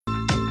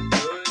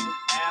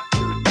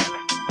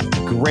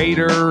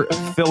Greater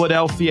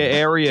Philadelphia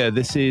area.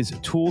 This is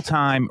Tool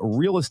Time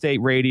Real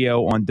Estate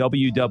Radio on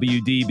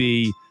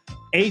WWDB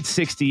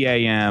 860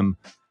 AM.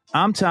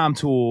 I'm Tom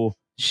Toole.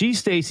 She's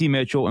Stacy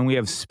Mitchell, and we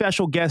have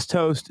special guest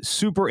host,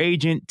 super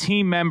agent,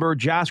 team member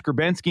Josh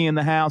Grabensky in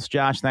the house.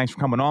 Josh, thanks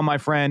for coming on, my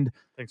friend.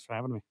 Thanks for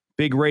having me.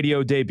 Big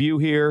radio debut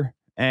here.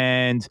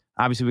 And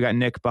obviously, we got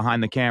Nick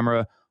behind the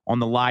camera on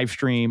the live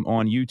stream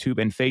on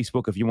YouTube and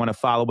Facebook. If you want to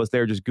follow us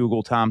there, just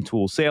Google Tom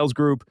Toole Sales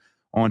Group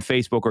on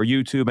Facebook or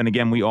YouTube. And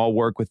again, we all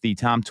work with the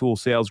Tom Toole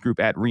Sales Group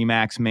at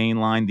RE/MAX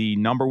Mainline, the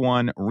number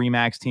one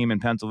RE/MAX team in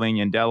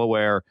Pennsylvania and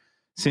Delaware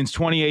since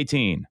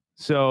 2018.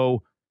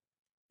 So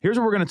here's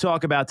what we're going to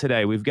talk about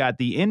today. We've got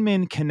the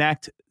Inman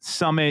Connect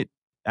Summit.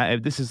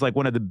 This is like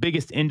one of the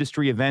biggest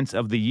industry events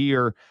of the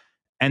year.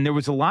 And there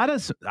was a lot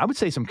of, I would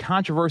say, some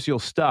controversial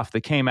stuff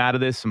that came out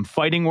of this, some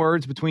fighting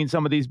words between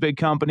some of these big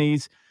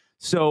companies.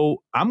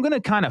 So I'm going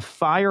to kind of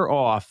fire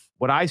off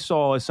what I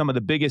saw as some of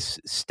the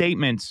biggest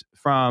statements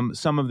from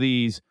some of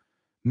these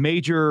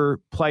major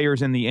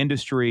players in the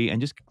industry,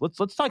 and just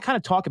let's kind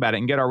of talk about it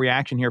and get our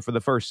reaction here for the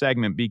first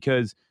segment,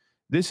 because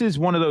this is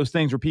one of those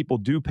things where people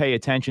do pay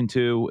attention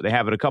to. They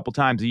have it a couple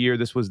times a year.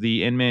 This was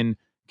the Inman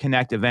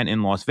Connect event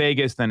in Las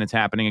Vegas. Then it's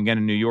happening again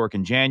in New York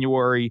in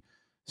January.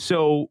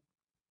 So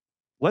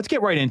let's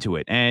get right into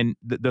it. And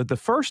the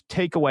first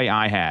takeaway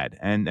I had,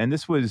 and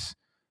this was,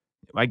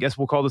 I guess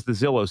we'll call this the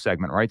Zillow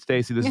segment, right,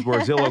 Stacey? This is where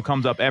Zillow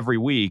comes up every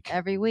week.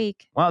 Every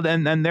week. Well,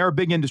 then they're a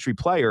big industry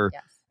player.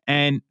 Yes.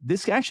 And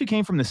this actually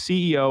came from the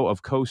CEO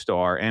of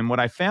CoStar. And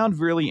what I found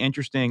really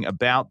interesting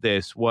about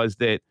this was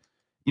that,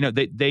 you know,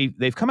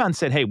 they've come out and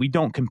said, hey, we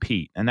don't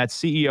compete. And that's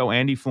CEO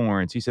Andy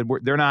Florence. He said,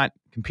 they're not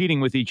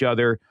competing with each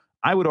other.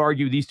 I would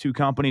argue these two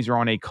companies are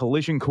on a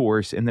collision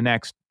course in the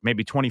next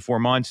maybe 24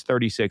 months,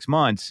 36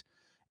 months.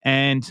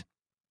 And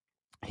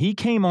he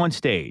came on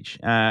stage,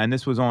 and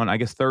this was on, I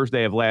guess,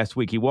 Thursday of last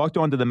week. He walked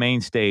onto the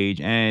main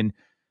stage, and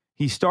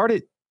he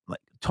started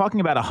talking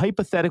about a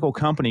hypothetical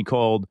company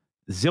called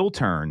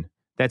Zilturn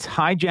that's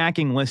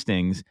hijacking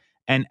listings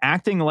and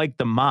acting like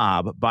the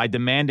mob by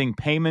demanding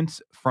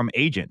payments from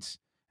agents.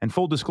 And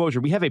full disclosure,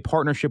 we have a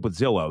partnership with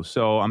Zillow,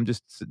 so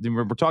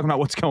we're talking about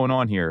what's going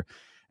on here.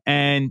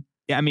 And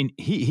I mean,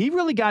 he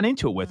really got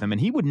into it with him,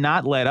 and he would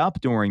not let up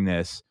during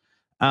this.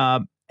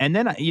 And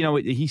then, you know,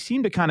 he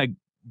seemed to kind of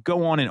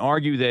go on and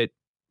argue that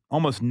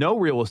almost no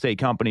real estate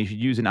company should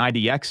use an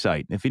IDX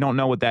site. If you don't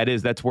know what that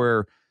is, that's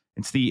where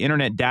it's the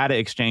Internet Data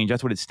Exchange.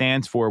 That's what it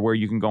stands for, where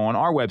you can go on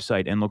our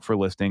website and look for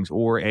listings,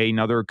 or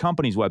another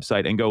company's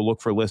website and go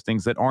look for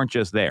listings that aren't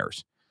just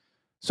theirs.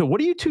 So what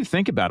do you two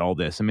think about all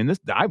this? I mean,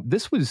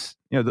 this was,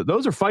 you know,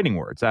 those are fighting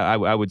words,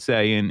 I would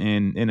say, in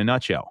a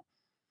nutshell.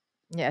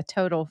 Yeah,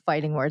 total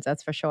fighting words,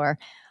 that's for sure.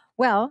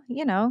 Well,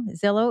 you know,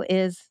 Zillow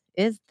is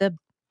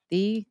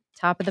the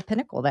top of the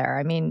pinnacle there.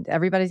 I mean,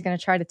 everybody's going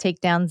to try to take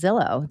down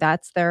Zillow.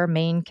 That's their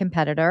main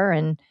competitor.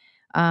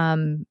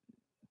 And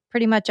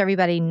pretty much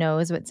everybody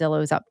knows what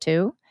Zillow's up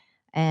to.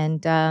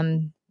 And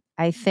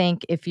I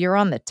think if you're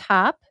on the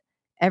top,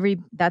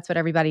 that's what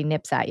everybody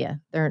nips at you.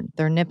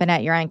 They're nipping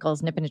at your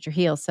ankles, nipping at your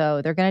heels.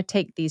 So they're going to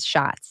take these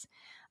shots.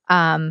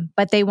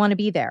 But they want to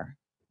be there.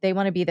 They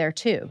want to be there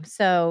too.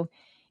 So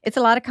it's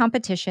a lot of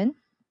competition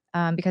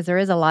because there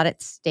is a lot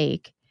at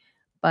stake.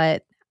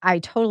 But I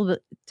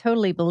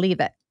totally believe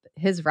that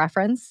his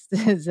reference,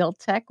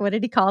 Ziltech, what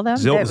did he call them?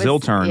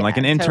 Zilturn, like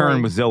an intern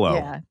totally, with Zillow.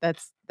 Yeah,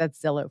 that's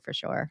Zillow for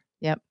sure.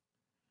 Yep.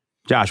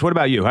 Josh, what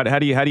about you? How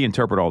do you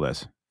interpret all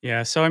this?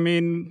 Yeah, so I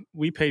mean,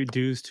 we pay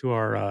dues to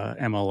our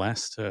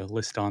MLS to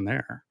list on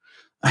there.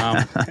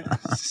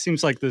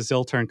 Seems like the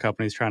Zilturn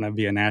company is trying to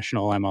be a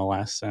national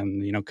MLS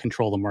and, you know,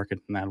 control the market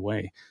in that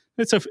way.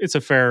 It's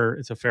a fair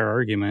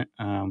argument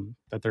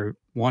that they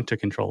want to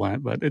control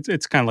that, but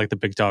it's kind of like the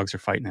big dogs are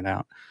fighting it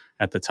out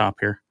at the top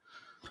here.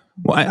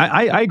 Well,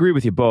 I agree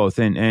with you both.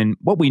 And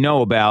what we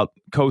know about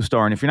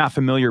CoStar, and if you're not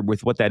familiar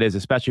with what that is,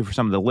 especially for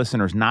some of the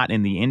listeners not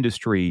in the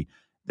industry,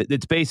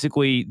 it's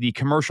basically the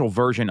commercial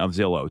version of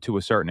Zillow to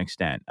a certain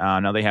extent.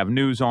 Now, they have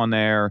news on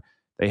there.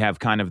 They have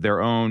kind of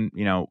their own,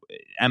 you know,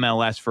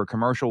 MLS for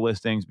commercial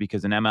listings,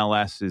 because an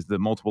MLS is the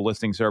multiple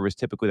listing service.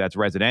 Typically, that's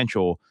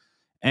residential.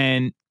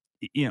 And,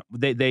 you know,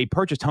 they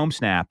purchased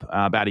HomeSnap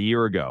about a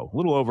year ago, a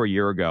little over a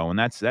year ago. And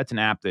that's an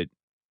app that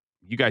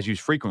you guys use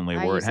frequently.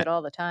 I use it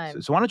all the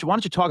time. So why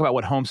don't you talk about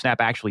what HomeSnap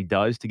actually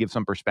does to give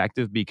some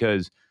perspective?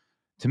 Because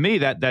to me,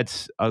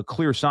 that's a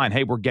clear sign,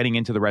 hey, we're getting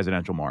into the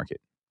residential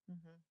market.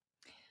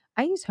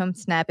 I use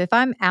HomeSnap. If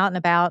I'm out and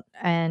about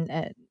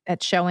and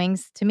at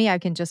showings, to me, I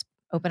can just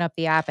open up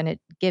the app and it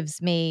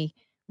gives me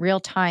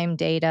real-time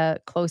data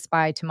close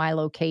by to my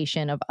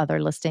location of other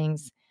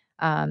listings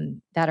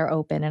that are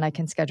open, and I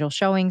can schedule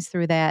showings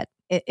through that.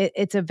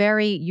 It's a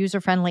very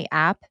user-friendly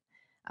app,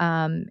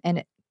 and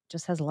it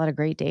just has a lot of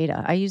great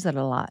data. I use it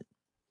a lot.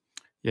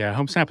 Yeah,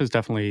 HomeSnap is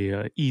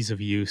definitely ease of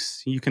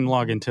use. You can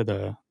log into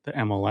the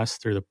MLS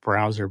through the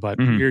browser, but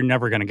you're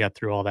never going to get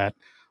through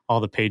all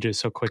the pages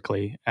so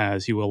quickly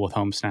as you will with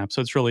HomeSnap.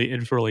 So it's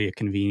really a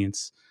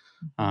convenience.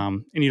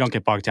 And you don't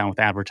get bogged down with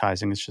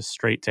advertising. It's just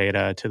straight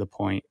data to the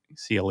point.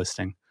 See a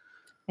listing.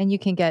 and you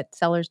can get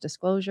sellers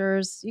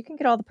disclosures. You can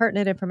get all the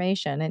pertinent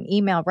information and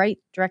email right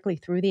directly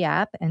through the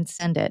app and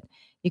send it.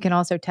 You can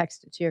also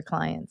text it to your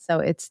clients. So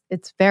it's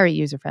very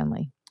user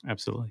friendly.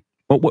 Absolutely.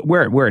 But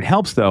where it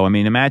helps though, I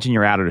mean, imagine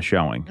you're out at a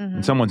showing Mm-hmm.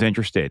 and someone's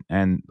interested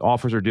and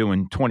offers are due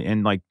in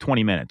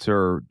 20 minutes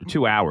or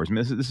 2 hours. I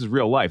mean, this is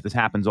real life. This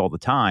happens all the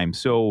time.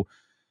 So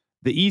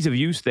the ease of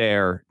use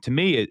there, to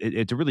me,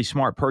 it's a really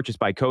smart purchase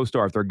by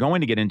CoStar if they're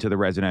going to get into the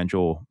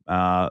residential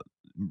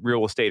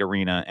real estate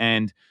arena.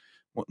 And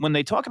when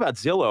they talk about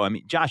Zillow, I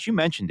mean, Josh, you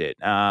mentioned it,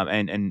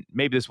 and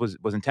maybe this was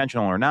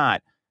intentional or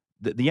not.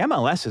 The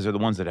MLSs are the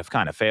ones that have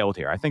kind of failed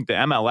here. I think the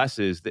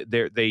MLSs,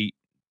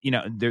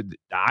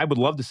 I would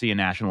love to see a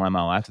national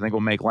MLS. I think it will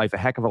make life a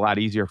heck of a lot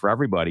easier for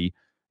everybody.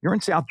 You're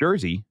in South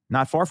Jersey,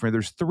 not far from here.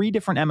 There's 3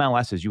 different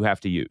MLSs you have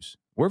to use.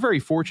 We're very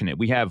fortunate.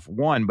 We have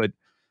one, but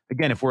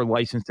again, if we're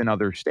licensed in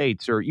other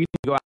states, or you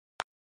can go out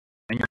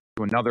and you're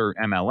to another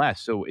MLS,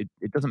 so it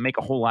doesn't make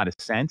a whole lot of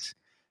sense.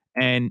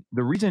 And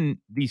the reason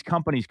these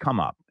companies come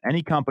up,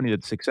 any company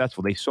that's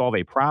successful, they solve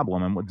a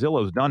problem. And what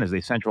Zillow's done is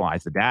they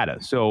centralize the data.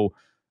 So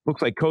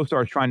looks like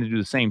CoStar is trying to do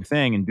the same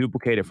thing and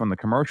duplicate it from the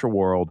commercial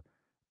world.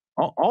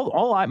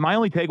 My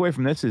only takeaway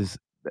from this is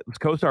that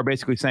CoStar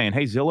basically saying,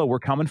 hey, Zillow, we're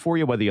coming for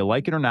you, whether you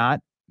like it or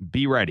not.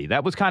 Be ready.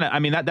 That was kind of, I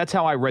mean, that's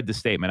how I read the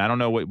statement. I don't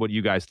know what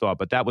you guys thought,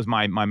 but that was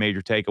my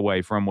major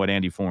takeaway from what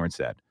Andy Florence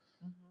said.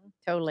 Mm-hmm.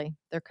 Totally.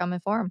 They're coming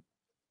for him.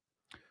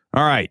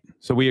 All right.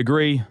 So we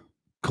agree.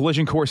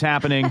 Collision course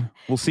happening.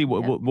 We'll see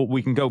what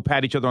we can go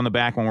pat each other on the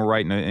back when we're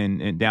right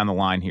in down the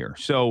line here.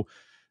 So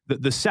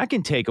the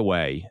second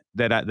takeaway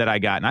that I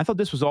got, and I thought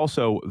this was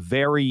also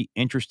very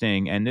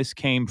interesting, and this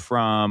came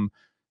from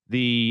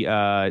the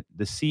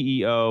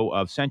CEO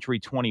of Century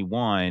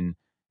 21.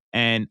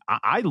 And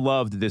I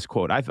loved this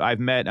quote. I've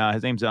met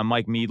his name's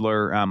Mike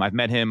Meadler. I've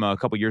met him a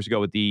couple years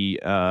ago at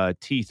the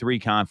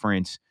T3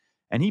 conference,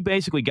 and he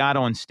basically got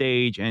on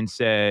stage and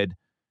said,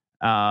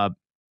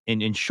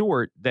 in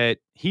short, that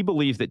he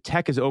believes that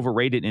tech is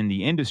overrated in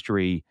the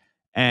industry.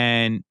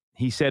 And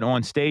he said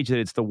on stage that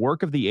it's the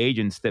work of the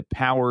agents that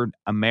powered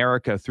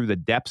America through the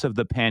depths of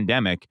the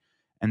pandemic,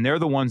 and they're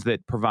the ones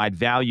that provide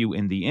value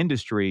in the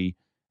industry.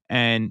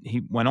 And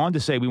he went on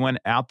to say, we went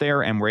out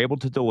there and were able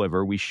to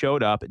deliver. We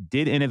showed up,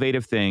 did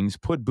innovative things,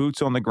 put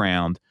boots on the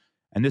ground.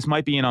 And this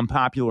might be an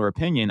unpopular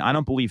opinion. I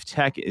don't believe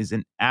tech is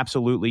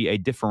absolutely a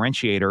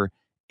differentiator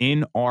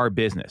in our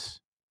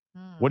business.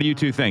 What do you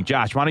two think?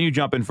 Josh, why don't you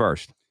jump in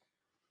first?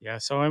 Yeah,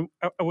 so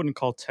I wouldn't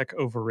call tech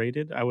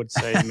overrated. I would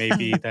say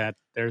maybe that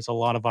there's a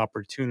lot of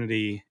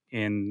opportunity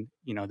in,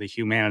 the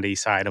humanity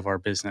side of our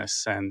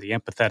business and the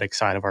empathetic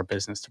side of our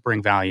business to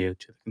bring value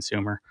to the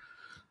consumer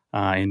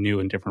in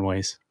new and different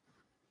ways.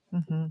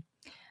 Mm-hmm.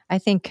 I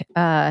think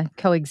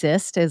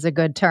coexist is a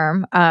good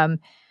term.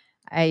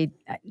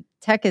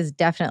 Tech is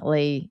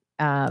definitely,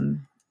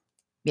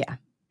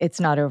 it's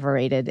not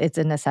overrated. It's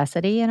a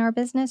necessity in our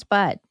business,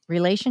 but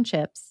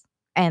relationships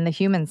and the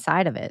human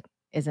side of it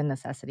is a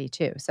necessity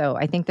too. So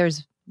I think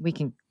we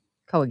can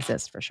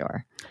coexist for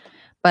sure.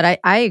 But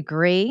I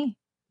agree.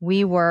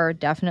 We were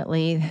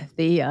definitely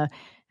the,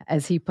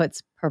 as he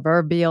puts,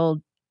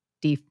 proverbial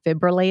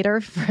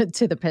defibrillator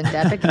to the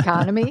pandemic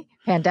economy.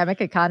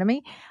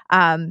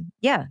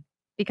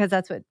 Because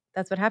that's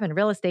what happened.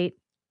 Real estate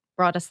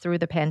brought us through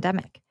the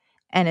pandemic,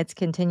 and it's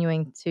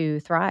continuing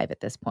to thrive at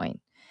this point.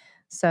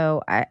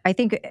 So I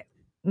think,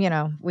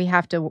 we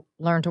have to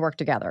learn to work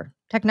together.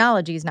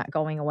 Technology is not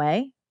going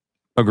away.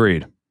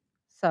 Agreed.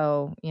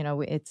 So,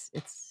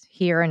 it's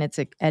here and it's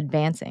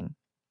advancing.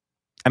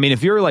 I mean,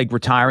 if you're like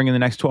retiring in the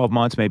next 12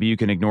 months, maybe you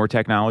can ignore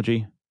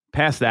technology.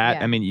 Past that,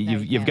 Yeah, I mean,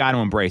 you've got to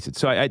embrace it.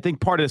 So I think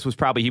part of this was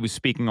probably he was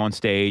speaking on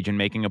stage and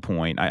making a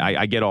point.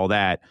 I get all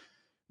that.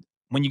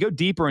 When you go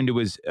deeper into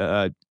his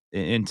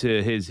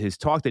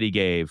talk that he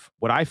gave,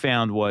 what I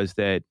found was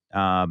that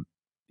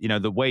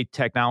the way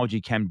technology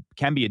can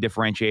be a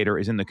differentiator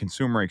is in the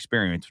consumer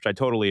experience, which I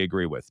totally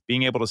agree with.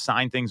 Being able to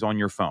sign things on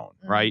your phone,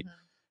 right?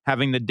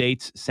 Having the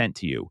dates sent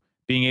to you,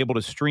 being able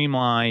to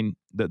streamline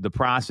the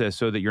process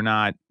so that you're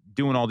not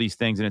doing all these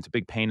things and it's a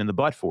big pain in the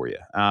butt for you.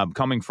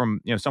 Coming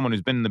from someone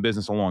who's been in the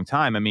business a long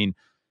time, I mean,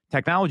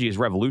 technology has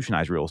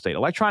revolutionized real estate.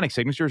 Electronic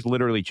signatures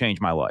literally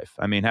changed my life.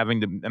 I mean,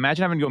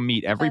 imagine having to go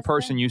meet every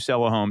person you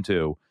sell a home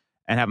to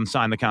and have them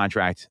sign the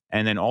contract,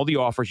 and then all the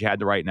offers you had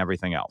to write and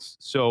everything else.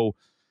 So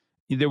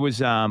there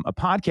was a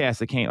podcast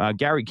that came.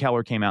 Gary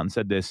Keller came out and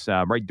said this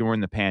right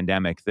during the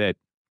pandemic that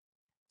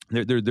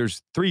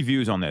there's 3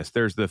 views on this.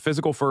 There's the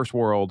physical first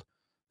world,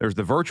 there's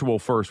the virtual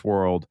first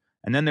world,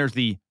 and then there's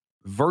the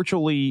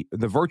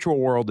virtual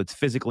world that's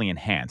physically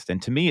enhanced.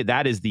 And to me,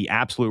 that is the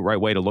absolute right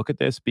way to look at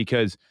this,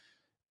 because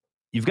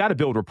you've got to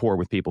build rapport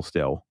with people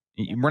still.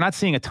 We're not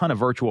seeing a ton of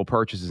virtual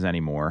purchases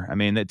anymore. I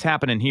mean, it's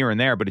happening here and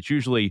there, but it's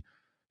usually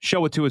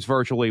show it to us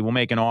virtually, we'll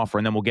make an offer,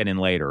 and then we'll get in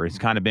later. It's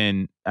kind of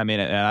been, I mean,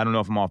 I don't know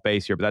if I'm off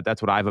base here, but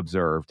that's what I've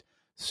observed.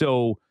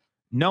 So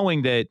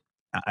knowing that,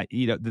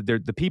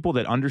 the people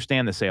that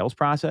understand the sales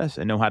process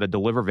and know how to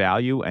deliver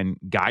value and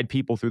guide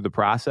people through the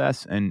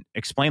process and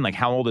explain like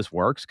how all this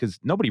works, because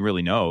nobody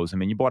really knows. I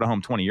mean, you bought a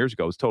home 20 years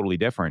ago, it's totally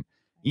different.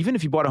 Even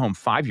if you bought a home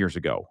 5 years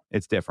ago,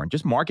 it's different.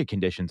 Just market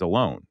conditions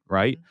alone,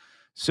 right?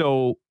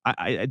 So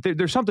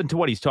there's something to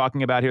what he's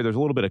talking about here. There's a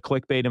little bit of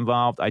clickbait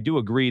involved. I do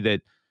agree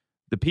that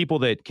the people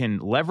that can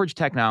leverage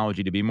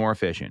technology to be more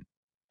efficient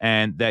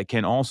and that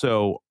can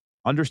also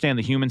understand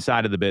the human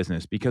side of the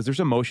business, because there's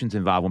emotions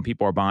involved when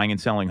people are buying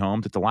and selling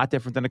homes. It's a lot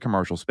different than a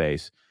commercial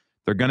space.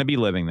 They're going to be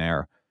living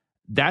there.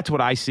 That's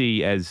what I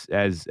see as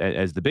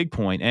the big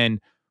point. And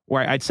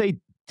where I'd say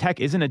tech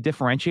isn't a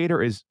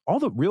differentiator is all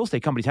the real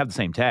estate companies have the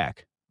same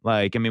tech.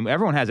 Like, I mean,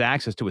 everyone has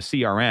access to a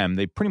CRM.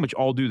 They pretty much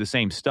all do the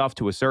same stuff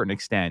to a certain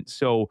extent.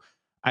 So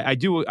I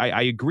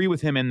agree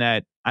with him in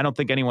that I don't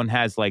think anyone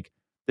has like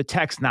the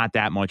tech's not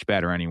that much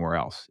better anywhere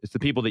else. It's the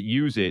people that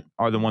use it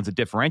are the ones that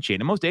differentiate.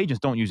 And most agents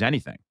don't use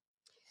anything.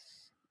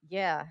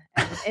 Yeah,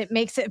 it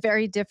makes it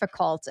very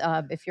difficult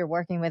if you're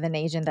working with an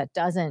agent that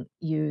doesn't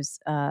use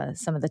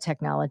some of the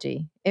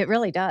technology. It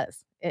really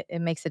does. It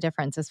makes a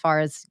difference as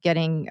far as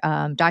getting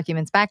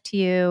documents back to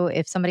you.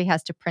 If somebody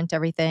has to print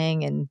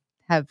everything and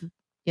have,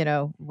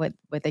 what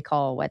they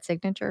call wet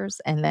signatures,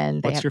 and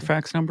then what's your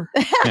fax number?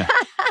 Yeah.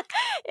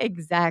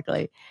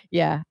 Exactly.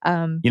 Yeah.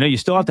 You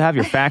still have to have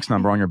your fax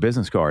number on your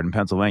business card in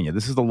Pennsylvania.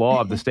 This is the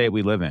law of the state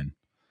we live in.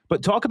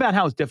 But talk about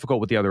how it's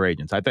difficult with the other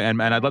agents. I think,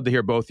 and I'd love to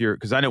hear both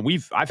because I know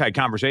I've had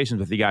conversations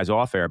with you guys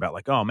off air about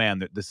like, oh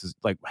man, this is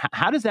like,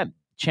 how does that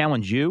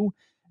challenge you,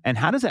 and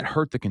how does that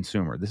hurt the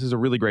consumer? This is a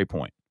really great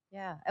point.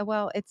 Yeah,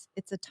 well, it's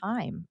a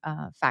time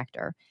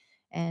factor,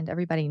 and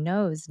everybody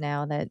knows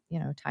now that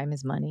time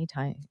is money,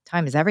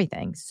 time is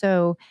everything.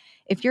 So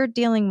if you're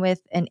dealing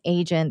with an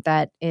agent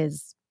that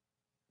is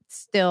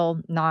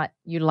still not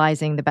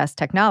utilizing the best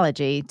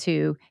technology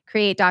to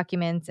create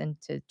documents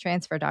and to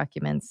transfer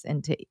documents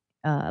and to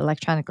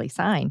electronically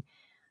sign,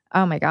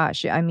 oh my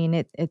gosh, I mean,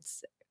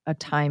 it's a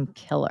time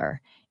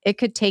killer. It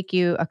could take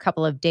you a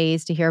couple of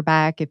days to hear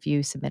back if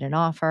you submit an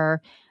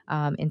offer.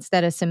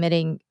 Instead of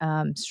submitting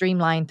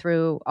streamlined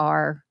through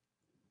our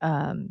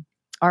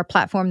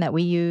platform that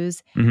we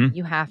use,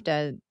 you have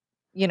to,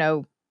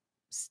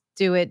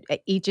 do it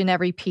each and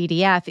every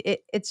PDF.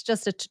 It's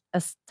just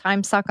a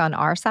time suck on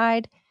our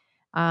side.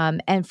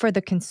 And for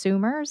the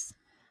consumers,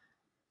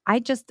 I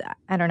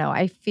don't know.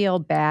 I feel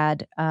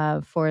bad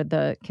for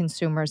the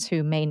consumers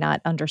who may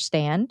not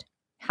understand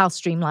how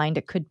streamlined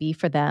it could be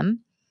for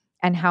them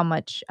and how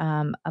much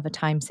of a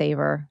time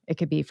saver it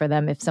could be for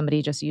them if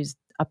somebody just used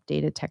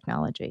updated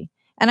technology.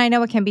 And I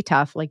know it can be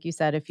tough, like you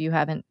said, if you're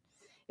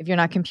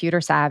not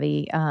computer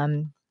savvy.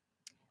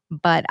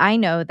 But I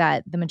know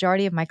that the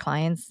majority of my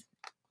clients,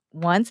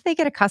 once they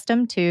get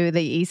accustomed to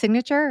the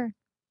e-signature,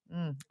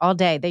 all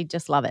day, they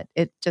just love it.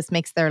 It just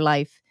makes their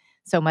life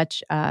so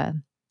much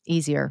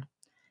easier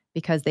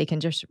because they can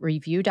just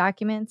review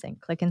documents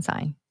and click and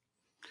sign.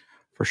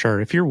 For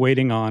sure. If you're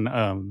waiting on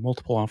a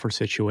multiple offer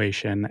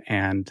situation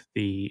and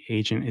the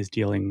agent is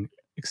dealing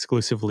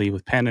exclusively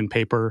with pen and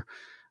paper,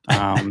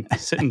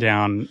 sitting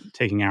down,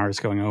 taking hours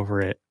going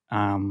over it,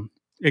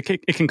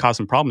 it can cause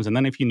some problems. And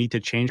then if you need to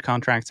change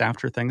contracts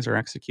after things are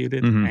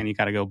executed and you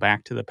got to go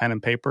back to the pen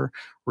and paper,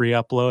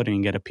 re-upload, and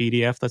you get a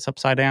PDF that's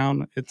upside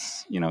down,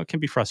 it's, it can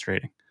be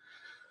frustrating.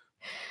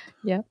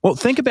 Yeah. Well,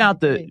 think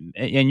about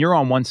and you're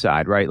on one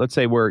side, right? Let's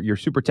say you're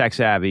super tech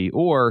savvy,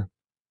 or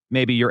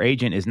maybe your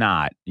agent is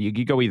not.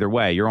 You go either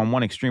way. You're on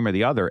one extreme or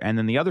the other. And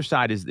then the other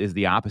side is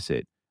the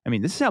opposite. I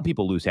mean, this is how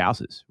people lose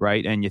houses,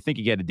 right? And you think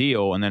you get a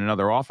deal, and then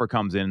another offer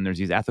comes in, and there's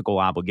these ethical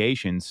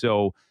obligations.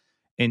 So,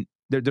 and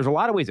there's a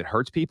lot of ways it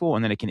hurts people,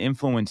 and then it can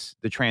influence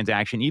the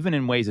transaction, even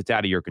in ways that's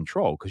out of your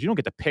control, because you don't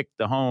get to pick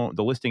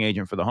the listing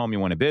agent for the home you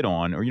want to bid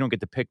on, or you don't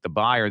get to pick the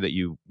buyer that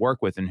you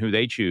work with and who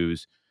they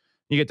choose.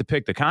 You get to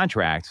pick the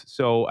contracts.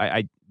 So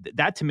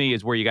that to me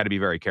is where you got to be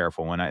very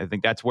careful. And I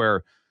think that's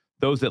where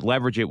those that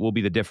leverage it will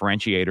be the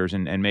differentiators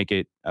and make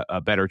it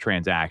a better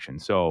transaction.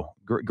 So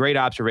great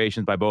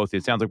observations by both.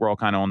 It sounds like we're all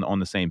kind of on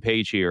the same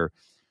page here.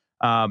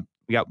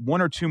 We got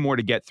one or two more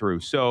to get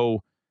through.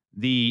 So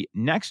the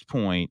next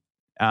point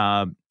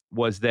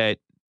was that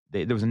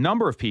there was a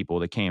number of people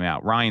that came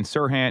out. Ryan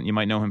Serhant, you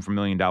might know him from $1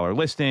 Million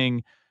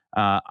Listing.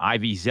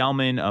 Ivy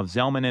Zellman of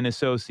Zellman and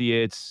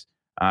Associates.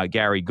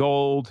 Gary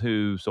Gold,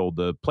 who sold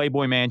the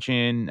Playboy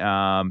Mansion.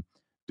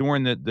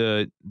 During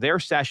their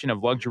session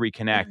of Luxury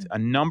Connect, a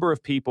number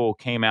of people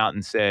came out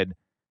and said,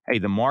 hey,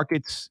 the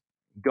market's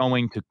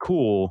going to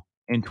cool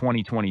in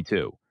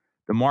 2022.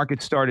 The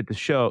market started to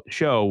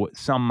show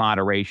some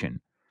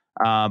moderation.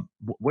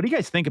 What do you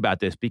guys think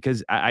about this?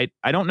 Because I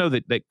don't know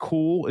that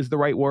cool is the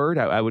right word.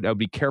 I would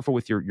be careful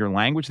with your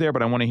language there,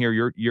 but I want to hear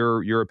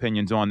your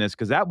opinions on this,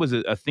 because that was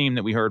a theme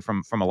that we heard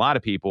from a lot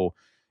of people.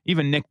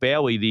 Even Nick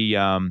Bailey,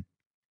 the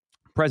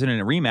president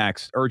at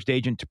RE/MAX, urged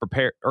agents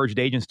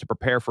to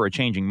prepare for a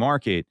changing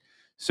market.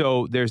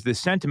 So there's this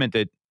sentiment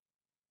that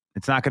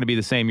it's not going to be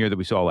the same year that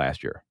we saw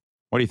last year.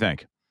 What do you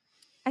think?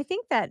 I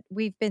think that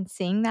we've been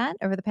seeing that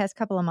over the past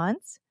couple of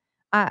months.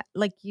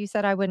 Like you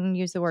said, I wouldn't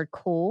use the word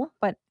cool,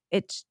 but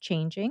it's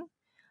changing.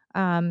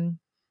 And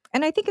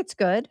I think it's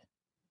good.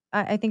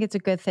 I think it's a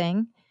good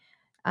thing.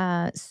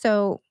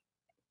 So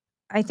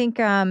I think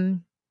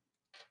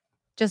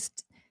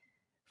just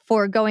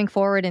for going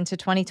forward into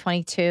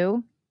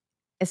 2022,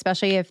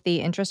 especially if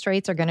the interest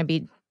rates are going to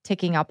be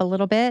ticking up a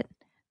little bit,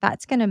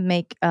 that's going to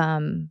make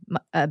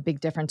a big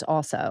difference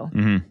also.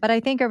 Mm-hmm. But I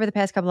think over the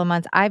past couple of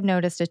months, I've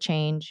noticed a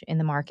change in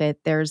the market.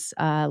 There's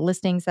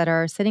listings that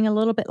are sitting a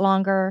little bit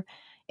longer.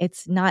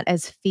 It's not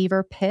as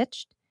fever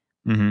pitched,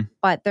 Mm-hmm.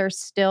 but there's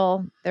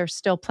still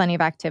plenty of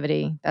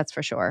activity. That's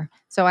for sure.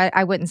 So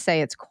I wouldn't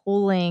say it's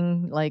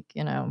cooling, like,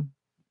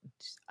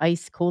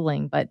 ice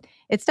cooling, but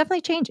it's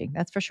definitely changing.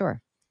 That's for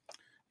sure.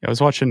 I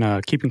was watching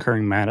Keeping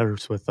Current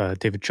Matters with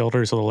David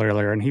Childers a little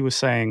earlier, and he was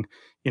saying,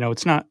 we're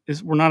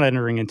not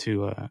entering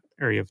into an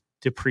area of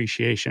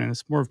depreciation.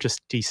 It's more of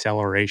just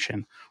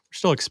deceleration. We're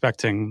still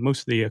expecting, most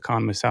of the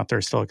economists out there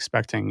are still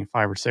expecting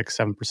 5 or 6,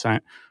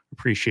 7%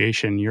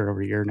 appreciation year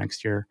over year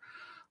next year.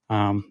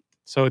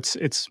 So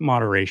it's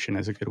moderation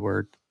is a good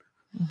word.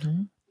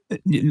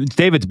 Mm-hmm.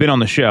 David's been on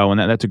the show, and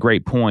that's a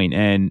great point.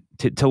 And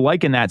to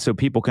liken that so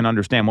people can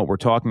understand what we're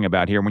talking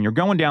about here, when you're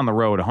going down the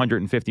road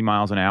 150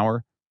 miles an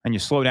hour, and you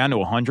slow down to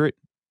 100,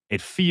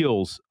 it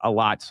feels a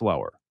lot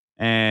slower.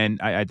 And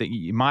I think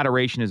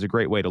moderation is a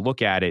great way to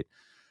look at it.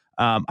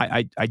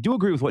 I do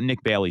agree with what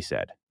Nick Bailey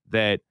said,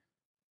 that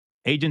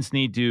agents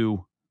need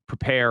to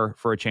prepare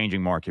for a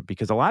changing market,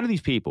 because a lot of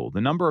these people,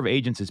 the number of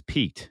agents has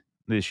peaked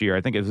this year.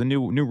 I think it was a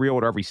new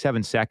realtor every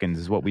 7 seconds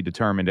is what we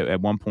determined at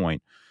one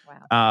point.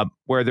 Wow.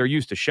 Where they're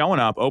used to showing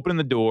up, opening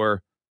the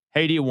door,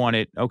 hey, do you want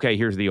it? Okay,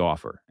 here's the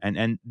offer.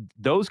 And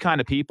those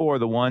kind of people are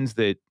the ones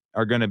that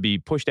are going to be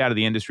pushed out of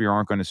the industry or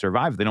aren't going to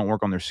survive if they don't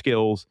work on their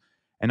skills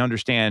and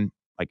understand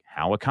like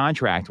how a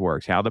contract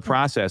works, how the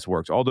process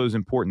works, all those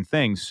important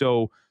things.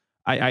 So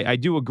I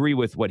do agree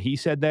with what he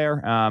said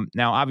there.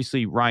 Now,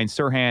 obviously, Ryan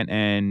Serhant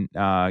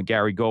and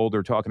Gary Gold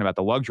are talking about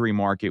the luxury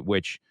market,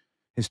 which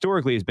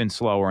historically has been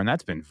slower, and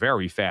that's been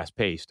very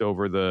fast-paced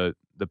over the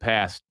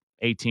past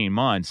 18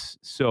 months.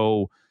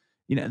 So,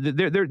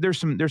 there's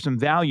some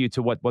value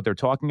to what they're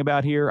talking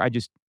about here.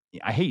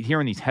 I hate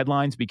hearing these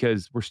headlines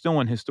because we're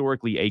still in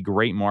historically a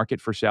great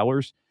market for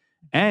sellers,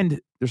 and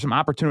there's some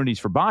opportunities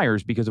for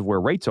buyers because of where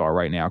rates are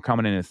right now,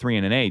 coming in at 3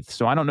 1/8.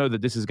 So I don't know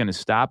that this is going to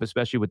stop,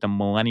 especially with the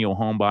millennial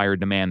home buyer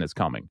demand that's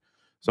coming.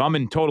 So I'm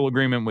in total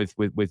agreement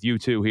with you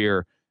two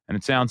here, and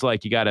it sounds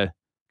like you got to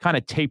kind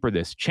of taper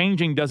this.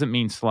 Changing doesn't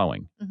mean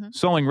slowing. Mm-hmm.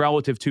 Slowing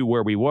relative to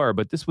where we were,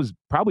 but this was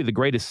probably the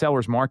greatest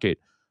sellers market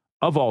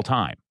of all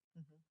time,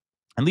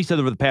 at least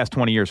over the past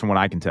 20 years from what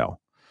I can tell.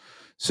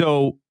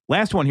 So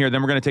last one here,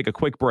 then we're going to take a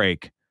quick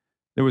break.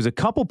 There was a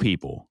couple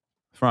people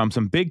from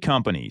some big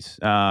companies,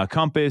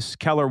 Compass,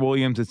 Keller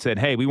Williams, that said,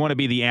 hey, we want to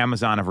be the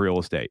Amazon of real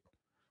estate.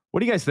 What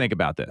do you guys think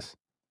about this?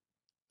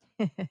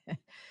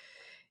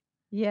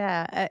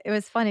 Yeah, it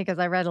was funny because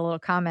I read a little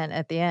comment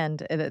at the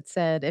end that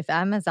said, if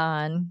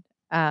Amazon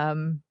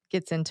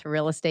gets into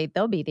real estate,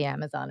 they'll be the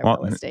Amazon of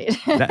real estate.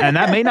 And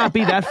that may not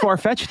be that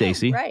far-fetched,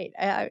 Stacey. Right.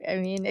 I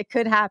mean, it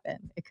could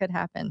happen. It could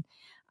happen.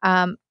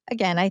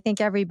 Again, I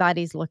think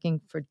everybody's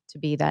looking to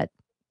be that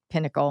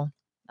pinnacle.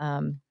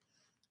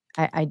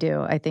 I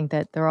do. I think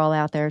that they're all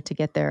out there to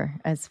get there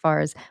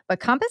but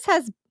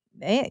Compass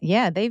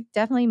they've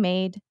definitely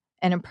made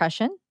an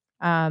impression.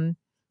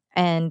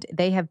 And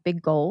they have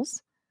big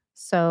goals.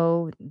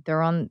 So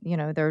they're on,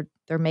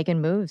 they're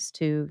making moves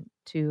to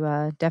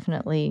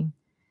definitely,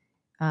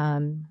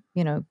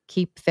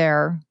 keep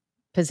their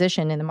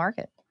position in the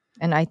market.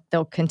 And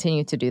they'll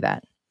continue to do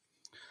that.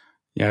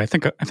 Yeah, I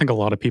think a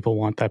lot of people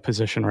want that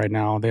position right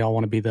now. They all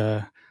want to be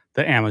the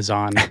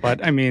Amazon,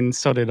 but I mean,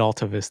 so did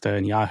Alta Vista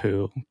and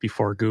Yahoo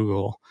before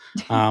Google.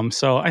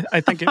 So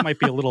I think it might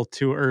be a little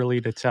too early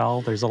to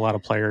tell. There's a lot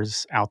of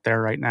players out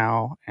there right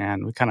now,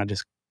 and we kind of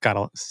just got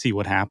to see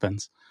what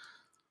happens.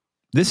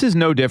 This is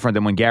no different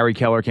than when Gary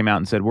Keller came out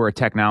and said, we're a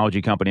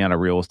technology company, not a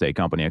real estate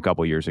company, a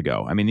couple of years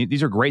ago. I mean,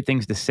 these are great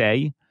things to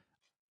say.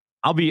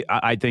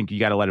 I think you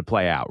got to let it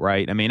play out,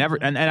 right? I mean,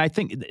 and I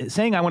think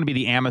saying I want to be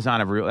the Amazon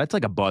of real, that's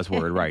like a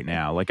buzzword right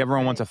now. Like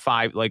everyone wants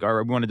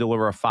or we want to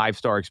deliver a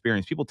 5-star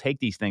experience. People take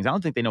these things. I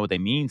don't think they know what they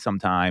mean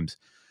sometimes.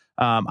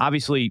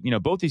 Obviously,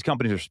 both these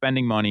companies are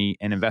spending money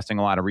and investing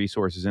a lot of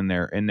resources in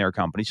their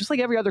companies, just like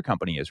every other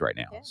company is right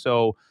now. Yeah.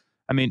 So,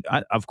 I mean,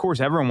 of course,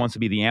 everyone wants to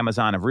be the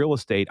Amazon of real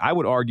estate. I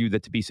would argue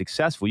that to be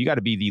successful, you got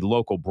to be the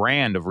local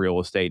brand of real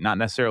estate, not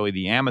necessarily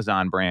the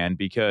Amazon brand,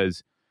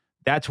 because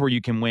that's where you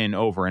can win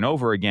over and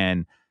over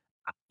again.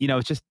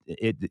 It's just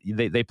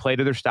they play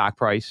to their stock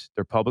price.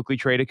 They're publicly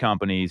traded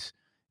companies.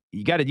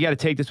 You got to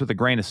take this with a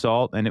grain of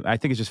salt. And I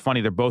think it's just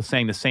funny they're both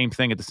saying the same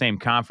thing at the same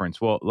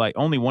conference. Well, like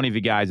only one of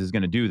you guys is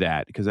going to do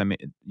that, because I don't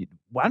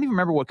even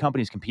remember what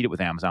companies competed with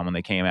Amazon when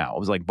they came out. It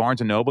was like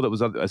Barnes and Noble that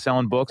was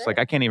selling books. Like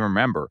I can't even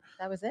remember.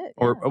 That was it.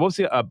 Or what was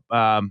the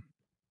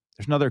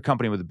there's another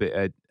company with a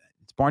bit.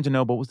 It's Barnes and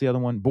Noble. What was the other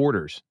one?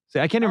 Borders. See,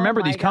 I can't even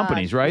remember these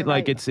companies, right?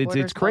 Like it's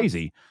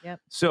crazy. Yep.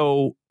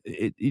 So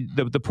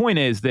the point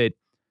is that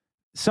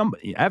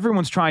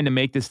everyone's trying to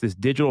make this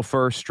digital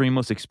first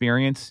streamless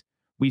experience.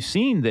 We've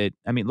seen that.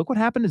 I mean, look what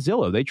happened to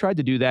Zillow. They tried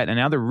to do that, and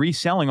now they're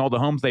reselling all the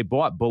homes they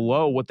bought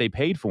below what they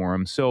paid for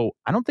them. So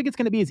I don't think it's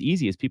going to be as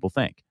easy as people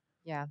think.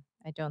 Yeah,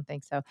 I don't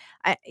think so.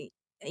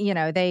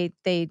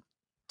 They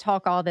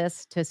talk all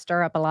this to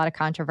stir up a lot of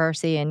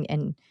controversy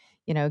and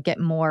get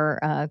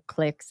more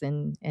clicks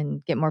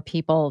and get more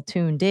people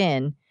tuned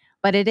in.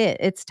 But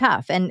it's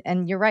tough.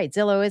 And you're right.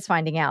 Zillow is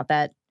finding out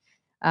that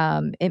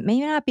it may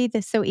not be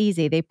so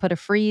easy. They put a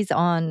freeze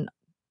on,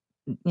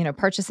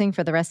 purchasing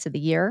for the rest of the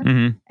year,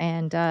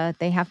 and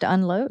they have to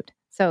unload.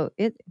 So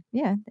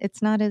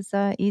it's not as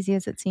easy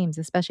as it seems,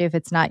 especially if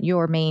it's not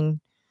your main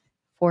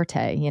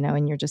forte,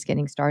 and you're just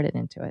getting started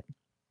into it.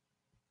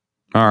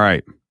 All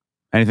right.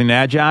 Anything to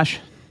add, Josh?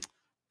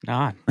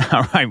 Not.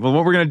 All right. Well,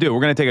 what we're going to do, we're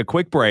going to take a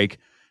quick break.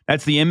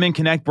 That's the Inman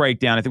Connect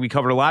breakdown. I think we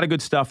covered a lot of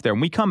good stuff there.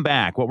 When we come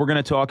back, what we're going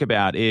to talk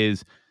about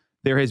is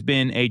there has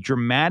been a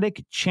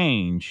dramatic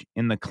change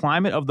in the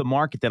climate of the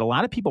market that a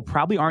lot of people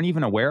probably aren't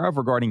even aware of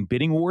regarding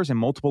bidding wars and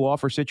multiple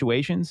offer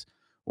situations.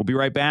 We'll be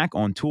right back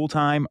on Tool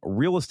Time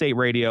Real Estate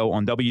Radio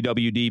on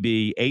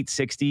WWDB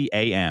 860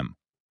 AM.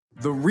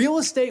 The real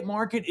estate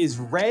market is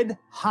red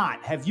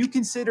hot. Have you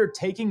considered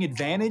taking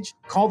advantage?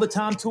 Call the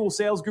Tom Tool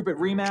Sales Group at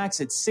RE/MAX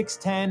at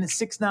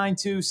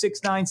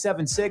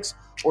 610-692-6976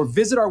 or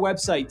visit our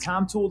website,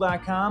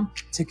 tomtool.com,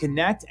 to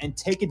connect and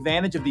take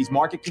advantage of these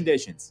market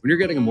conditions. When you're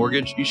getting a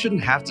mortgage, you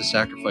shouldn't have to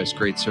sacrifice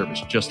great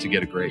service just to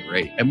get a great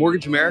rate. At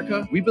Mortgage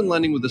America, we've been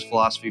lending with this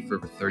philosophy for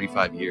over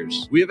 35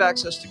 years. We have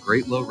access to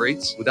great low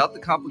rates without the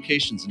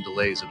complications and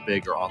delays of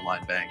big or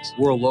online banks.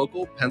 We're a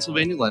local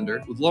Pennsylvania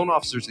lender with loan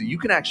officers that you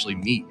can actually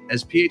meet.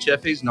 As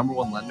PHFA's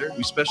 #1 lender,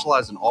 we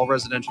specialize in all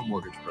residential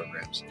mortgage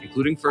programs,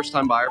 including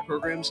first-time buyer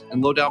programs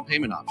and low down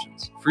payment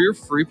options. For your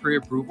free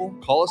pre-approval,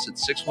 call us at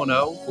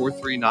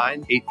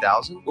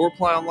 610-439-8000 or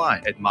apply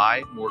online at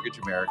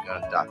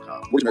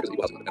mymortgageamerica.com. Mortgage America is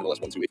equal housing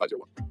MLS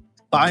 128501.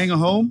 Buying a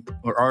home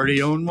or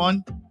already own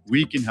one?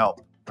 We can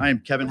help. I am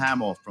Kevin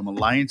Hamill from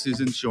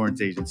Alliances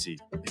Insurance Agency.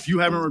 If you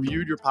haven't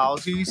reviewed your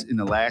policies in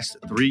the last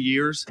 3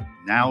 years,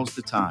 now's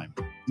the time.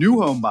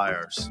 New home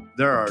buyers,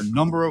 there are a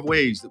number of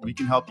ways that we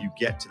can help you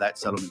get to that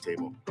settlement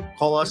table.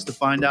 Call us to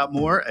find out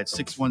more at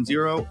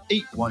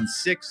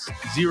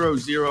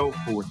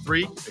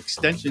 610-816-0043,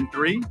 extension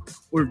 3,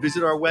 or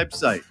visit our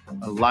website,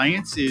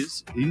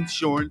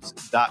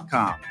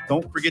 alliancesinsurance.com.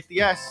 Don't forget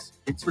the S,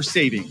 it's for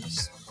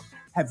savings.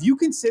 Have you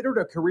considered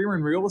a career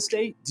in real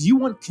estate? Do you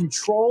want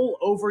control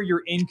over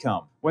your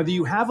income? Whether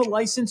you have a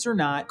license or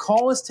not,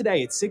 call us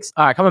today at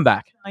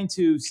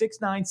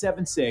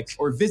 692-6976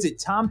 or visit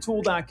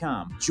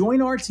tomtool.com.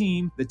 Join our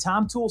team, the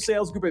Tom Tool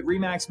Sales Group at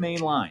RE/MAX Main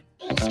Line.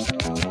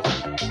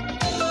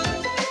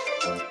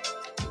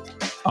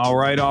 All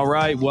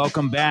right.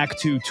 Welcome back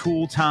to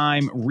Tool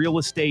Time Real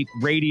Estate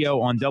Radio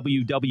on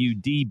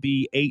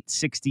WWDB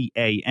 860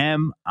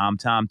 AM. I'm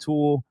Tom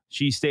Tool.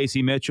 She's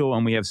Stacy Mitchell,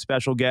 and we have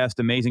special guest,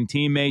 amazing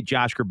teammate,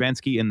 Josh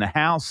Grabensky in the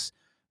house.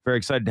 Very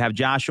excited to have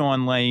Josh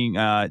on, laying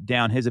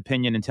down his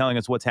opinion and telling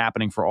us what's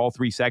happening for all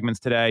three segments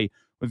today.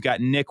 We've got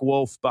Nick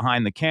Wolf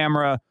behind the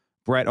camera,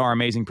 Brett, our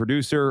amazing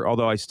producer,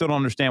 although I still don't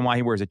understand why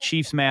he wears a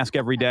Chiefs mask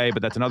every day,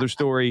 but that's another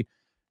story.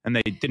 And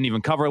they didn't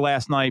even cover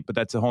last night, but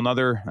that's a whole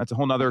nother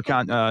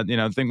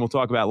thing we'll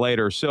talk about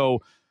later.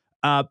 So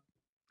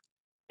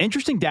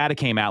interesting data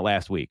came out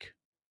last week.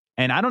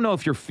 And I don't know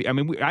if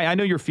I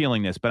know you're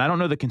feeling this, but I don't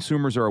know that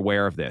consumers are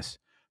aware of this.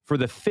 For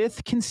the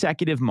fifth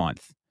consecutive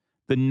month,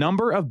 the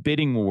number of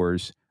bidding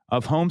wars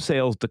of home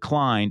sales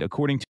declined,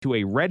 according to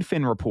a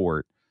Redfin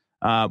report,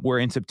 where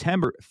in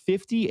September,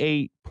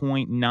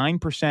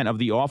 58.9% of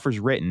the offers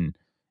written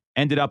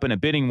ended up in a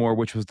bidding war,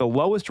 which was the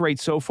lowest rate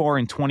so far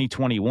in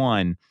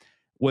 2021,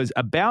 was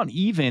about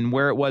even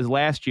where it was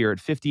last year at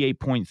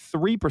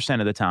 58.3%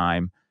 of the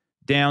time,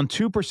 down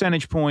 2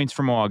 percentage points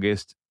from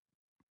August.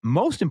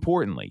 Most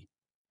importantly,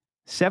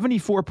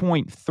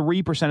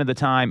 74.3% of the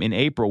time in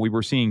April, we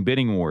were seeing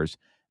bidding wars.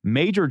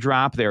 Major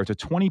drop there to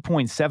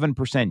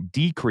 20.7%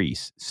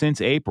 decrease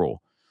since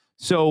April.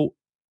 So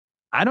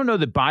I don't know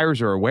that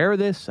buyers are aware of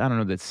this. I don't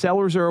know that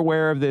sellers are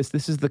aware of this.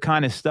 This is the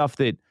kind of stuff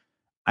that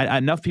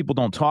enough people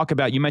don't talk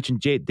about. You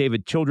mentioned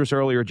David Childress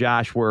earlier,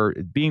 Josh, where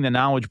being the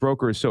knowledge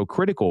broker is so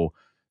critical.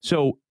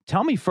 So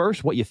tell me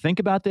first what you think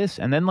about this,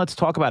 and then let's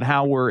talk about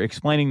how we're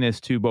explaining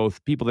this to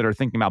both people that are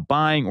thinking about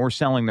buying or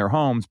selling their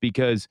homes,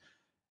 because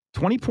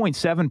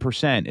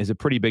 20.7% is a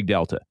pretty big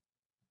delta.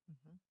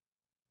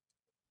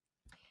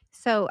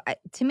 So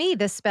to me,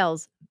 this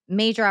spells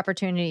major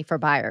opportunity for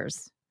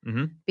buyers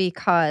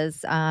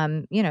because,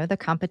 the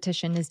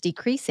competition is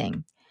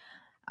decreasing.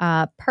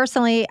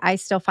 Personally, I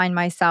still find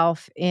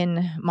myself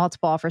in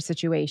multiple offer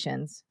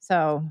situations.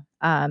 So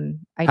I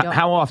don't.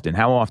 How often?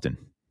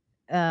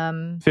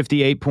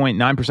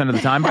 58.9% of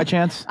the time by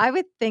chance? I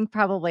would think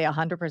probably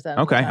 100%.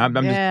 Okay. I'm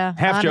just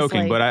half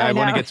joking, but I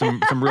want to get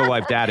some real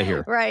life data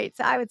here. Right.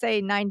 So I would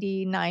say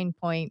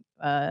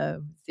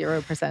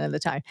 99.0% of the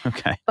time.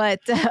 Okay. But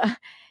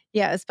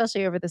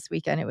especially over this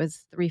weekend, it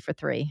was 3 for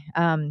 3.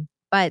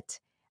 But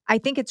I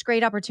think it's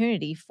great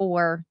opportunity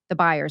for the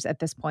buyers at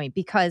this point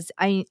because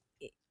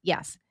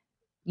yes,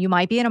 you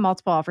might be in a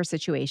multiple offer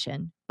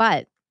situation,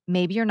 but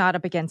maybe you're not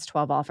up against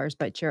 12 offers,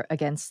 but you're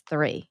against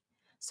 3.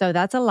 So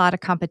that's a lot of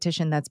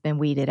competition that's been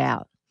weeded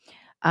out.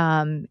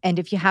 And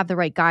if you have the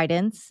right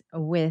guidance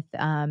with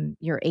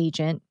your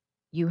agent,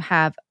 you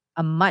have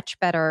a much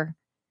better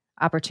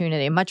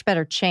opportunity, a much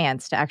better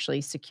chance to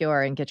actually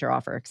secure and get your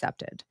offer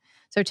accepted.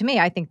 So to me,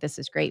 I think this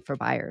is great for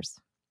buyers.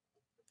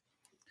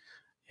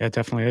 Yeah,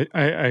 definitely.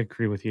 I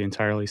agree with you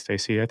entirely,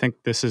 Stacey. I think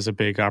this is a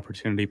big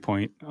opportunity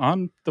point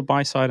on the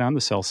buy side and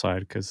the sell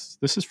side because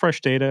this is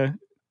fresh data.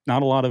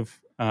 Not a lot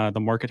of the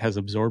market has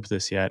absorbed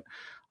this yet,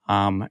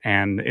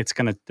 and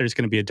there's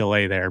gonna be a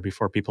delay there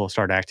before people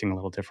start acting a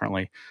little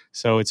differently.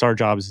 So it's our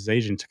job as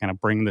agents to kind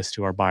of bring this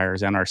to our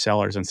buyers and our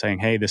sellers and saying,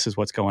 "Hey, this is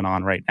what's going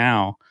on right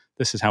now.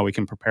 This is how we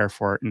can prepare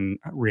for it and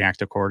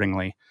react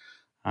accordingly."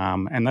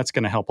 And that's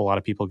going to help a lot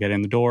of people get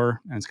in the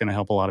door, and it's going to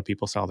help a lot of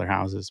people sell their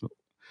houses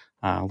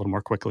a little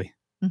more quickly.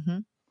 Mm-hmm.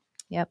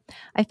 Yep.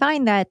 I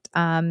find that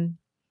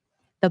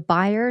the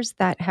buyers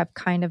that have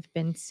kind of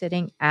been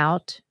sitting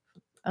out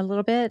a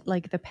little bit,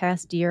 like the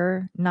past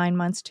year, 9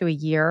 months to a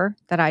year,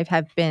 that I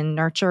have been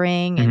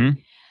nurturing,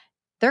 and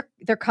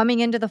they're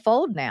coming into the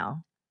fold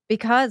now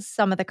because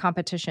some of the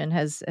competition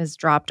has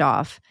dropped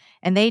off,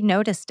 and they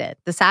noticed it.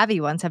 The savvy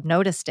ones have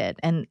noticed it,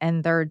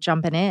 and they're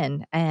jumping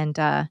in. And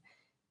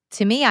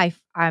to me,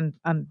 I'm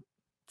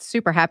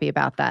super happy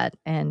about that.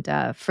 And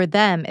for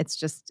them,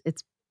 it's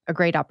a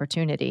great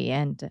opportunity,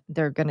 and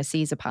they're going to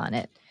seize upon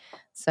it.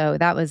 So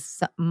that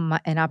was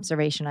an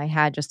observation I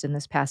had just in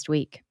this past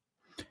week.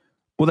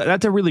 Well,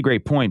 that's a really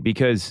great point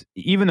because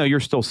even though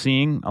you're still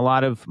seeing a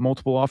lot of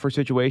multiple offer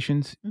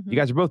situations, you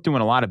guys are both doing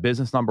a lot of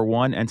business, number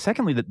one. And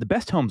secondly, the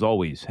best homes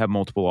always have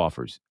multiple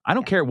offers. I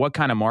don't care what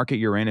kind of market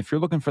you're in. If you're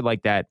looking for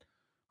like that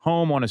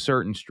home on a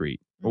certain street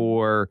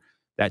or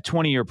that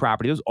 20-year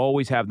property, those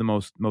always have the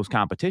most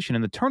competition.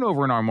 And the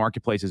turnover in our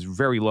marketplace is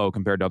very low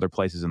compared to other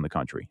places in the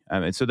country.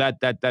 And so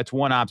that's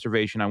one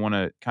observation I want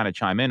to kind of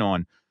chime in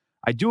on.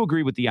 I do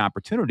agree with the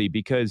opportunity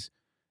because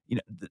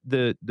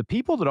the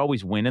people that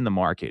always win in the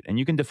market, and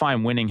you can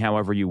define winning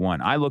however you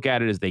want. I look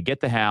at it as they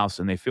get the house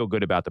and they feel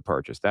good about the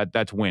purchase.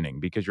 That's winning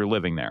because you're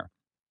living there.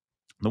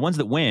 The ones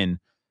that win,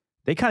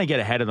 they kind of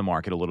get ahead of the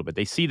market a little bit.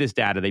 They see this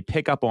data, they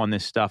pick up on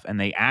this stuff, and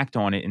they act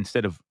on it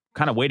instead of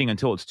kind of waiting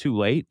until it's too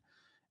late.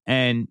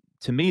 And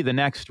to me, the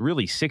next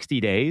really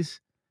 60 days,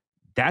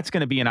 that's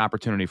going to be an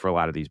opportunity for a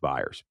lot of these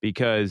buyers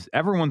because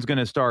everyone's going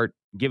to start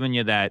giving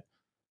you that,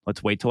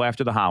 let's wait till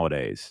after the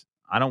holidays.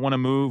 I don't want to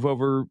move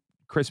over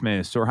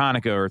Christmas or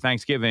Hanukkah or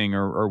Thanksgiving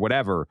or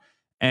whatever.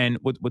 And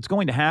what's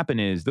going to happen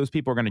is those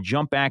people are going to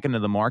jump back into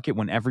the market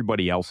when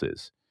everybody else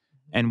is.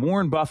 And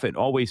Warren Buffett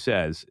always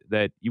says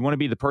that you want to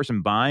be the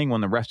person buying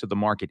when the rest of the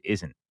market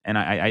isn't. And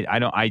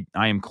I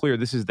am clear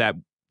this is that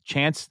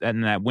chance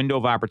and that window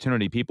of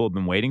opportunity people have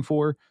been waiting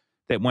for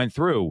that went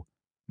through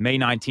May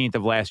 19th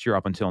of last year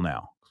up until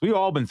now. We've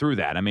all been through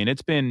that. I mean,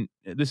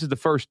 this is the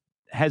first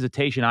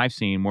hesitation I've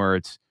seen where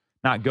it's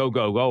not go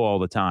all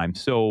the time.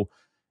 So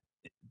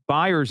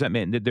buyers, I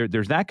mean,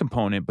 there's that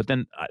component, but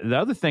then the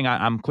other thing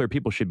I'm clear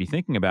people should be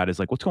thinking about is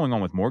like what's going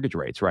on with mortgage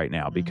rates right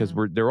now because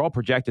they're all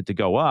projected to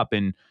go up,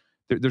 and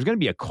there's going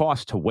to be a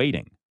cost to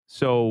waiting.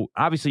 So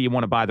obviously, you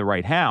want to buy the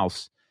right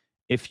house.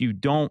 If you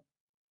don't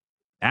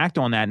act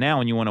on that now,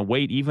 and you want to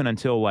wait even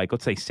until like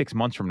let's say 6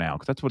 months from now,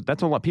 because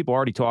that's a lot of people are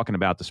already talking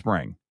about the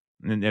spring,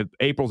 and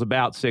April's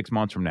about 6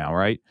 months from now,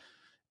 right?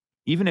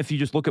 Even if you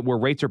just look at where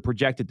rates are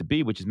projected to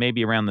be, which is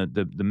maybe around the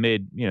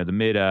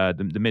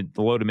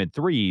low to mid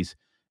threes.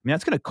 I mean,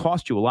 that's going to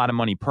cost you a lot of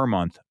money per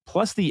month,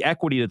 plus the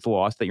equity that's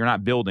lost that you're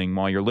not building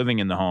while you're living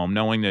in the home,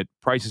 knowing that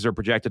prices are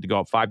projected to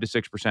go up 5 to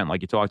 6%,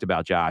 like you talked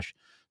about, Josh.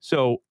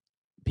 So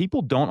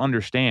people don't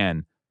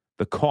understand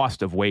the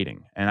cost of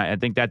waiting. And I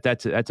think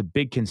that's a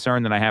big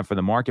concern that I have for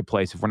the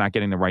marketplace if we're not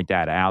getting the right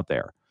data out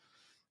there.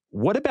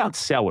 What about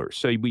sellers?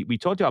 So we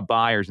talked about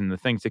buyers and the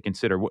things to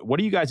consider. What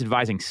are you guys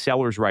advising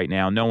sellers right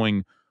now,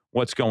 knowing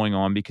what's going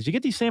on? Because you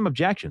get these same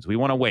objections. We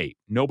want to wait.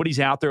 Nobody's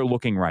out there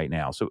looking right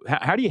now. So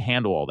how do you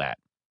handle all that?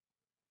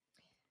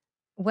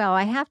 Well,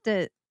 I have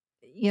to,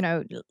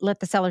 let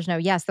the sellers know,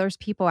 yes, there's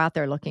people out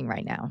there looking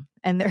right now.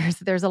 And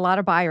there's a lot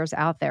of buyers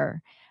out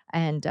there.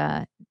 And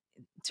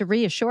to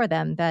reassure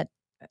them that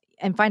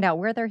and find out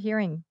where they're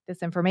hearing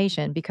this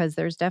information, because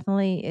there's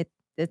definitely,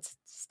 it's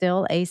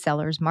still a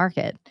seller's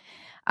market.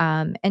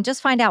 And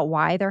just find out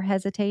why they're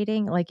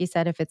hesitating. Like you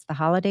said, if it's the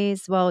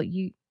holidays, well,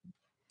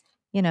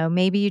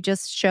 maybe you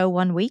just show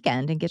one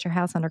weekend and get your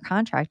house under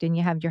contract and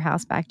you have your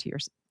house back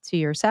to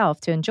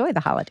yourself to enjoy the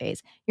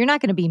holidays. You're not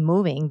going to be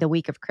moving the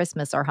week of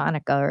Christmas or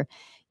Hanukkah or,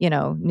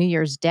 New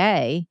Year's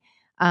Day.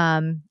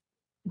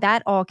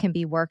 That all can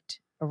be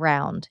worked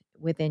around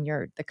within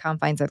the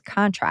confines of the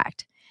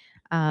contract.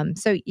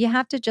 So you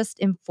have to just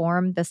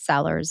inform the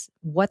sellers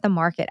what the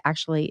market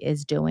actually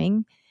is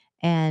doing,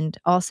 and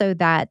also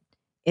that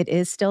it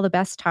is still the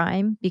best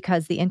time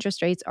because the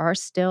interest rates are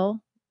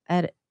still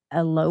at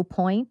a low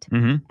point.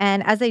 Mm-hmm.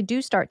 And as they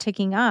do start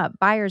ticking up,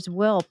 buyers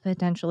will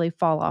potentially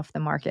fall off the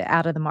market,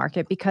 out of the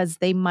market, because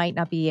they might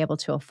not be able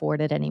to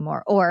afford it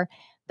anymore, or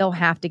they'll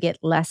have to get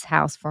less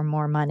house for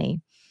more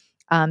money.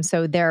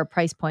 So their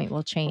price point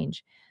will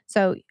change.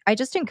 So I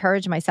just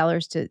encourage my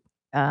sellers to,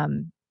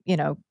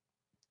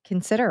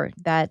 consider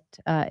that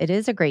it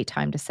is a great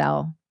time to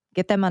sell,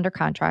 get them under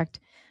contract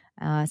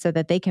so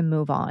that they can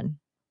move on.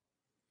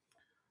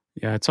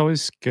 Yeah, it's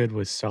always good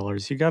with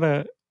sellers. You got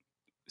to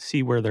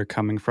see where they're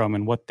coming from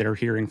and what they're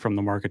hearing from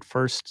the market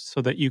first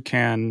so that you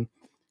can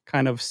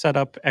kind of set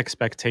up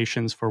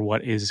expectations for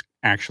what is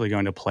actually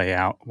going to play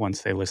out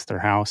once they list their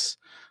house,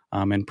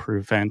 and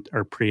prevent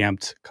or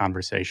preempt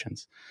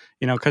conversations.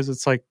 Because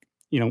it's like,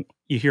 you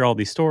hear all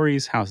these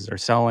stories, houses are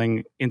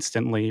selling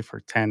instantly for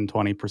 10,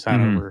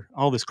 20% Mhm. over,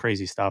 all this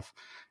crazy stuff.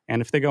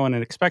 And if they go in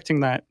and expecting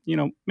that,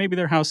 maybe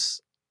their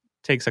house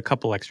takes a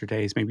couple extra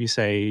days. Maybe you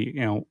say,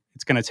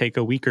 it's going to take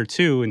a week or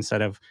two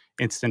instead of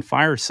instant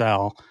fire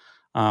sell,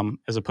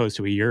 as opposed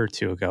to a year or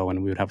two ago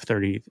when we would have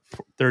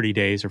 30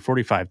 days or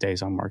 45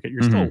 days on market.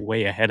 You're still Mhm.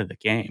 way ahead of the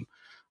game.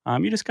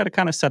 You just got to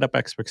kind of set up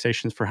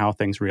expectations for how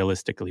things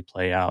realistically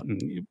play out.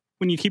 And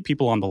when you keep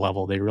people on the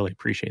level, they really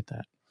appreciate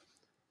that.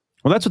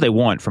 Well, that's what they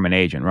want from an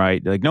agent,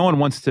 right? Like, no one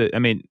wants to. I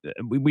mean,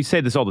 we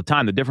say this all the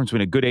time. The difference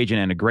between a good agent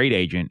and a great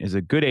agent is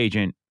a good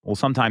agent will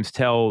sometimes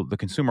tell the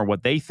consumer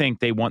what they think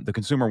the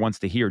consumer wants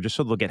to hear, just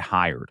so they'll get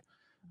hired.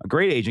 A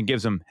great agent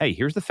gives them, hey,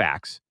 here's the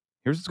facts.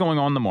 Here's what's going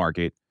on in the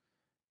market.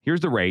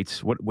 Here's the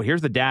rates.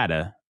 Here's the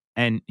data.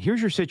 And here's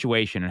your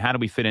situation. And how do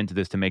we fit into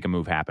this to make a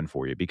move happen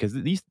for you? Because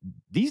these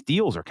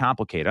deals are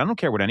complicated. I don't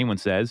care what anyone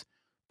says.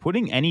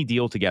 Putting any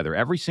deal together,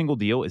 every single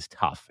deal is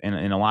tough in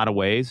a lot of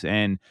ways.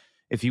 And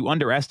if you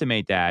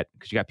underestimate that,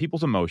 because you got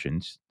people's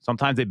emotions,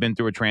 sometimes they've been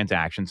through a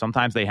transaction,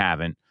 sometimes they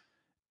haven't.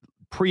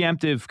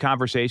 Preemptive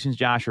conversations,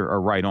 Josh,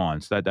 are right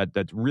on. So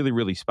that's really,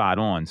 really spot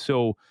on.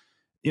 So,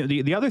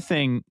 the other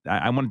thing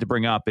I wanted to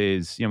bring up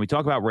is, we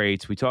talk about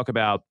rates, we talk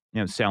about,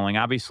 selling.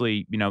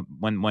 Obviously,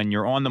 when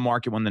you're on the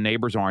market, when the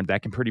neighbors aren't,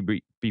 that can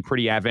be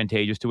pretty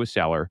advantageous to a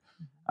seller.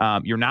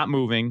 You're not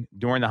moving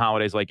during the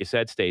holidays, like you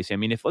said, Stacey. I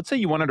mean, if let's say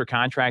you went under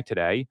contract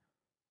today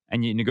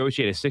and you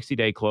negotiate a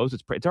 60-day close,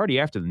 it's already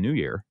after the new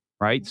year,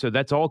 right? So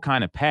that's all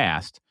kind of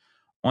past.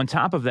 On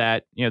top of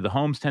that, the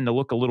homes tend to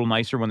look a little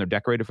nicer when they're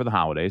decorated for the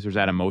holidays. There's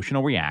that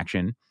emotional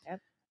reaction.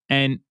 Yep.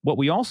 And what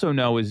we also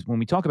know is when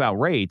we talk about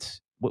rates,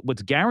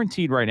 what's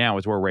guaranteed right now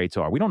is where rates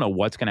are. We don't know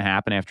what's going to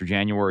happen after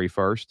January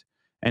 1st.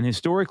 And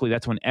historically,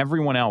 that's when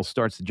everyone else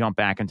starts to jump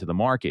back into the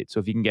market. So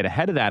if you can get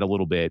ahead of that a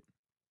little bit,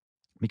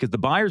 because the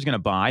buyer's going to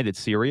buy that's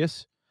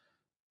serious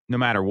no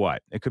matter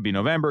what. It could be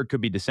November, it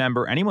could be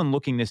December. Anyone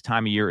looking this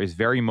time of year is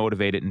very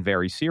motivated and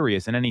very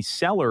serious. And any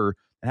seller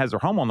that has their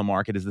home on the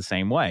market is the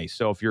same way.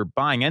 So if you're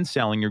buying and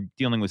selling, you're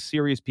dealing with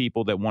serious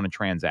people that want to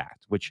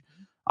transact, which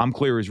I'm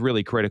clear is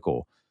really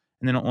critical.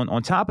 And then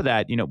on top of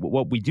that,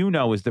 what we do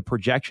know is the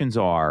projections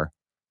are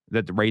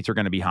that the rates are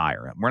going to be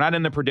higher. We're not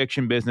in the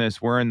prediction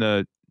business. We're in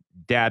the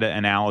data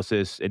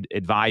analysis,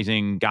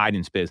 advising,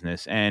 guidance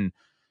business. And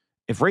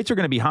if rates are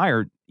going to be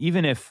higher,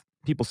 even if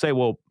people say,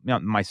 well,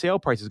 my sale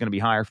price is going to be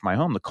higher for my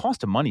home, the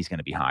cost of money is going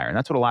to be higher. And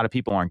that's what a lot of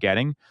people aren't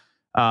getting.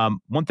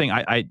 One thing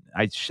I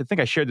think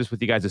I shared this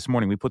with you guys this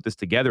morning. We put this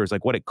together is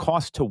like what it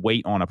costs to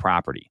wait on a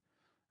property.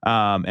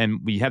 And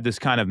we have this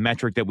kind of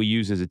metric that we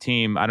use as a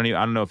team. I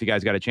don't know if you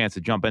guys got a chance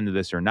to jump into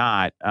this or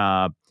not.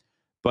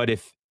 But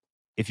if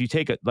you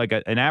take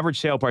an average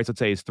sale price, let's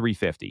say is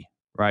 $350,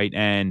 right?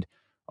 And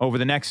over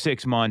the next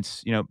 6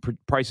 months,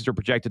 prices are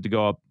projected to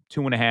go up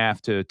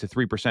 2.5% to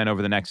 3%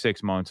 over the next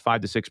 6 months,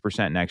 5 to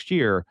 6% next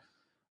year.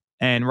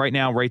 And right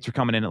now, rates are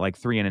coming in at like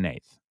 3 1/8.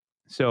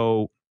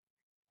 So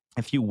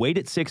if you wait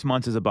at 6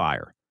 months as a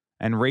buyer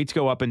and rates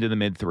go up into the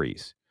mid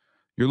threes,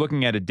 you're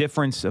looking at a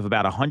difference of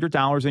about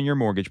 $100 in your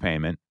mortgage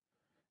payment.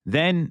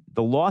 Then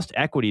the lost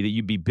equity that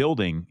you'd be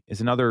building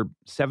is another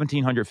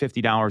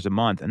 $1,750 a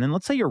month. And then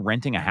let's say you're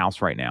renting a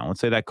house right now.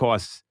 Let's say that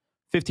costs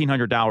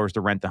 $1,500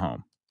 to rent the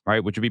home,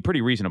 right? Which would be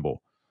pretty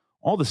reasonable.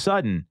 All of a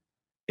sudden,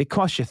 it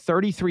costs you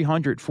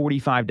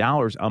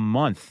 $3,345 a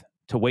month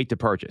to wait to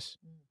purchase.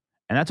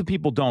 And that's what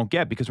people don't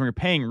get, because when you're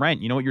paying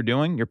rent, you know what you're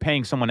doing? You're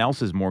paying someone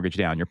else's mortgage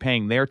down. You're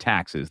paying their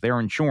taxes, their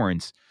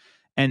insurance.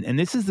 And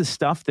this is the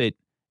stuff that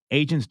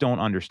agents don't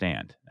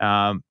understand.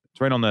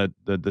 It's right on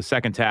the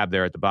second tab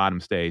there at the bottom,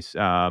 Stace.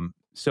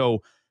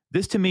 So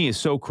this to me is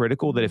so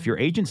critical that if your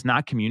agent's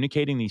not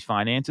communicating these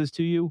finances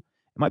to you,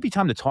 it might be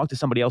time to talk to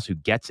somebody else who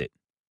gets it.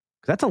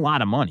 Because that's a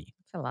lot of money.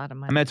 It's a lot of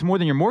money. I mean, it's more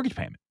than your mortgage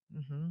payment.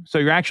 Mm-hmm. So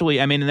you're actually,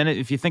 and then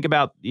if you think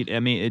about it,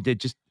 it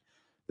just,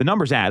 the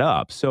numbers add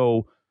up.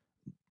 So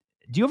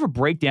do you ever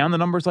break down the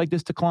numbers like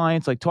this to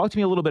clients? Like, talk to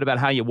me a little bit about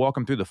how you walk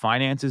them through the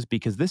finances,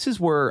 because this is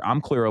where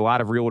I'm clear a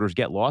lot of realtors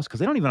get lost because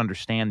they don't even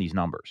understand these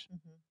numbers.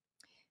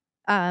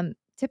 Mm-hmm.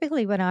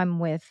 Typically when I'm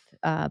with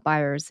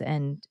buyers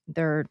and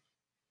they're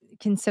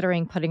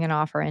considering putting an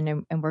offer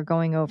in and we're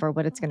going over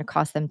what it's going to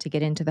cost them to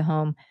get into the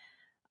home,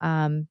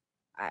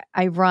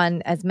 I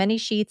run as many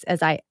sheets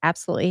as I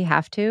absolutely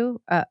have to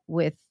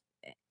with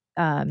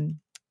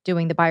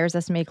doing the buyer's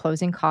estimated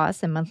closing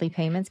costs and monthly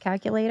payments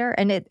calculator.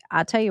 And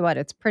I'll tell you what,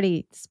 it's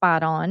pretty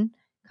spot on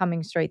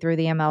coming straight through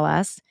the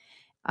MLS.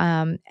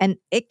 And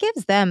it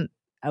gives them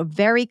a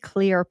very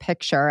clear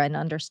picture and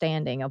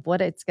understanding of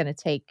what it's going to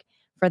take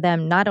for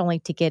them not only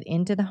to get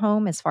into the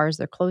home as far as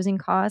their closing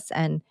costs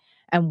and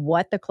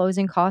what the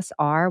closing costs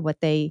are, what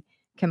they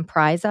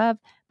comprise of,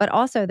 but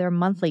also their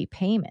monthly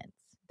payments,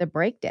 the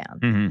breakdown.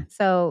 Mm-hmm.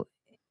 So,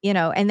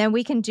 and then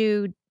we can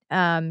do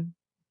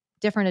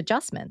different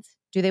adjustments.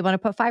 Do they want to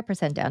put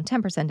 5% down,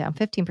 10% down,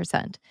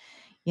 15%?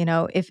 You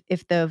know,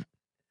 if the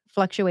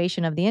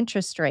fluctuation of the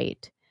interest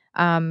rate,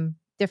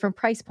 different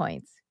price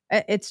points.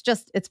 It's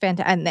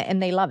fantastic.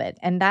 And they love it.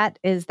 And that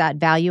is that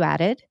value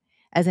added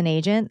as an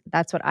agent.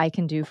 That's what I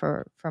can do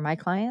for my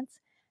clients.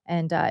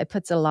 And it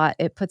puts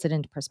it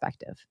into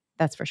perspective.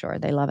 That's for sure.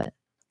 They love it.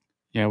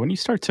 Yeah. When you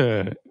start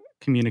to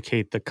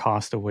communicate the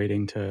cost of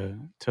waiting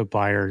to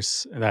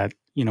buyers that,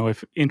 you know,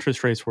 if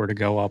interest rates were to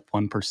go up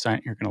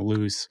 1%, you're going to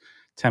lose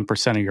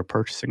 10% of your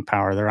purchasing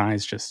power. Their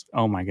eyes just,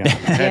 oh my God,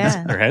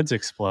 their heads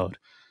explode.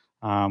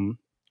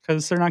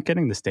 Because they're not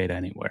getting this data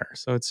anywhere.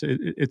 So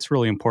it's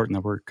really important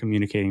that we're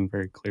communicating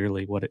very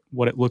clearly what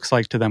it looks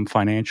like to them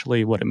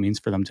financially, what it means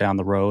for them down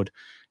the road,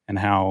 and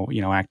how,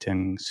 you know,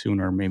 acting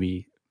sooner,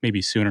 maybe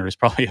sooner is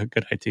probably a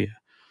good idea.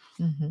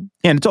 Mm-hmm.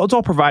 Yeah, and it's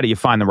all provided you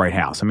find the right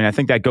house. I mean, I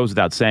think that goes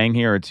without saying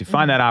here. It's you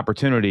find that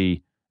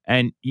opportunity,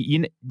 and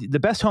the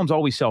best homes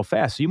always sell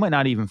fast, so you might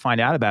not even find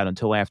out about it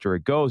until after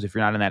it goes if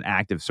you're not in that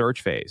active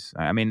search phase.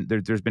 I mean,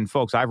 there's been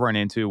folks I've run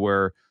into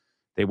where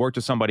they worked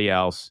with somebody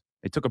else,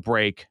 they took a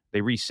break, they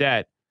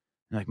reset,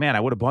 and like, man, I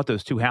would have bought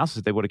those two houses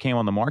if they would have came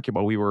on the market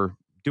while we were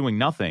doing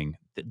nothing.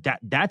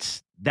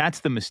 That's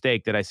the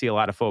mistake that I see a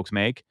lot of folks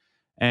make.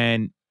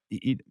 And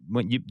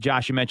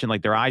Josh, you mentioned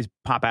like their eyes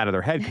pop out of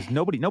their head because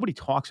nobody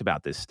talks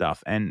about this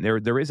stuff, and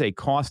there is a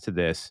cost to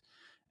this.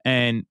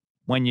 And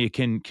when you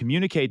can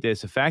communicate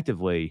this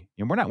effectively,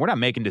 you know, we're not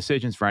making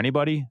decisions for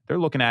anybody. They're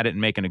looking at it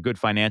and making a good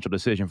financial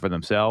decision for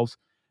themselves,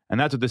 and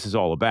that's what this is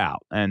all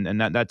about. And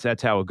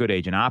that's how a good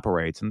agent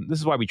operates. And this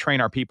is why we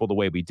train our people the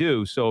way we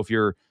do. So if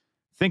you're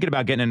thinking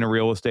about getting into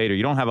real estate, or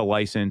you don't have a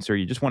license, or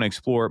you just want to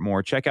explore it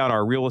more, check out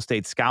our real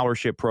estate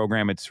scholarship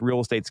program. It's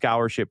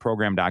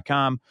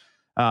realestatescholarshipprogram.com.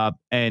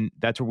 And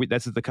that's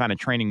the kind of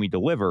training we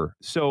deliver.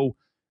 So,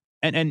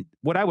 and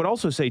what I would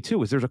also say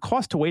too, is there's a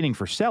cost to waiting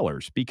for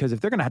sellers, because if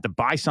they're going to have to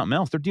buy something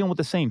else, they're dealing with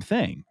the same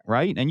thing,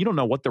 right? And you don't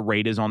know what the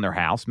rate is on their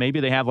house. Maybe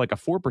they have like a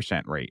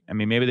 4% rate. I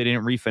mean, maybe they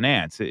didn't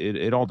refinance.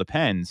 It all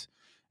depends.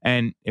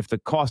 And if the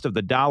cost of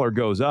the dollar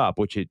goes up,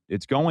 which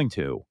it's going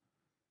to,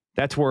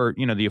 that's where,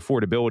 you know, the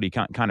affordability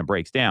kind of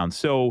breaks down.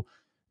 So,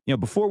 you know,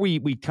 before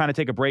we kind of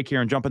take a break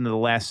here and jump into the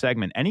last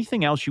segment,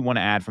 anything else you want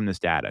to add from this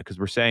data? Because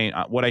we're saying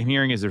what I'm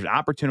hearing is there's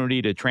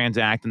opportunity to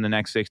transact in the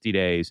next 60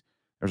 days.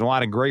 There's a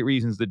lot of great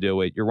reasons to do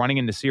it. You're running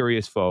into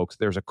serious folks.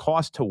 There's a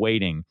cost to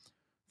waiting.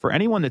 For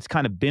anyone that's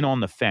kind of been on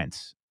the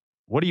fence,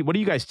 what are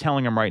you guys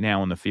telling them right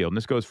now in the field? And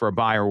this goes for a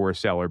buyer or a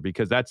seller,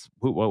 because that's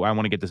who I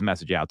want to get this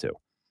message out to.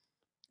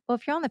 Well,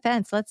 if you're on the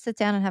fence, let's sit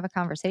down and have a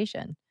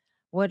conversation.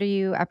 What are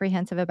you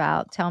apprehensive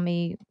about? Tell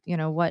me, you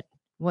know,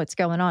 what's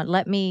going on.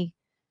 Let me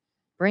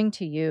bring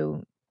to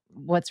you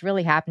what's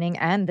really happening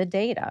and the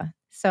data,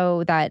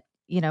 so that,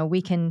 you know,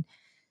 we can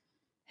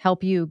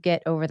help you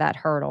get over that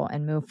hurdle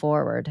and move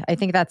forward. I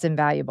think that's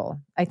invaluable.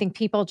 I think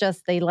people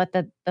they let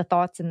the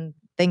thoughts and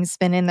things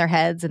spin in their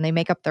heads, and they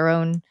make up their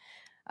own,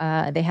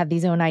 they have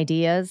these own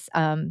ideas.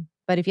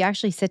 But if you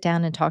actually sit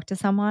down and talk to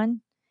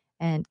someone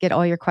and get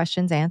all your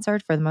questions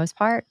answered, for the most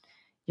part,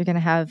 you're going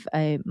to have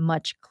a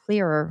much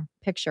clearer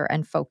picture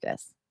and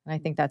focus. And I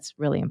think that's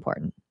really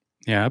important.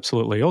 Yeah,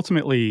 absolutely.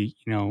 Ultimately,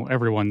 you know,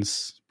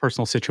 everyone's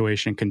personal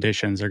situation and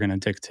conditions are going to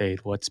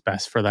dictate what's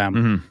best for them.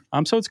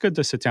 Mm-hmm. So it's good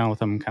to sit down with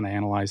them, kind of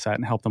analyze that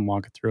and help them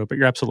walk it through. But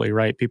you're absolutely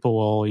right. People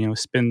will, you know,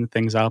 spin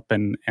things up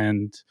and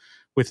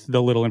with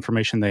the little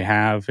information they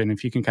have. And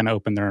if you can kind of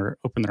open their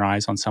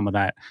eyes on some of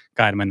that,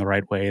 guide them in the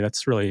right way,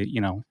 that's really,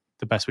 you know,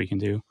 the best we can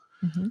do.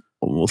 Mm-hmm.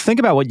 Well, think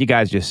about what you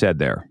guys just said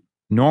there.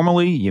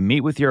 Normally, you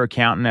meet with your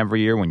accountant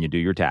every year when you do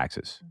your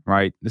taxes,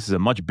 right? This is a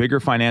much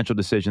bigger financial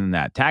decision than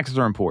that. Taxes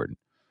are important.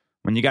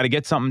 When you got to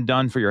get something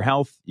done for your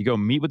health, you go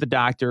meet with the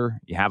doctor,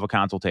 you have a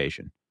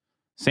consultation.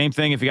 Same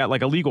thing if you got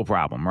like a legal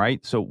problem, right?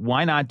 So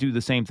why not do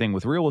the same thing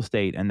with real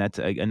estate? And that's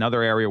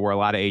another area where a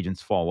lot of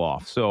agents fall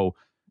off. So,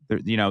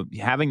 you know,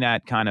 having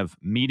that kind of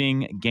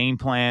meeting, game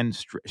plan,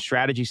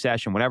 strategy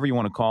session, whatever you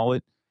want to call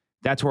it,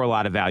 that's where a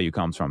lot of value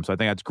comes from. So I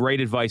think that's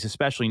great advice,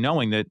 especially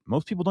knowing that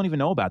most people don't even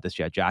know about this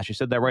yet. Josh, you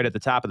said that right at the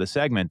top of the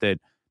segment, that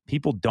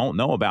people don't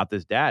know about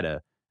this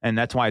data. And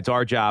that's why it's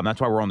our job. And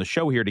that's why we're on the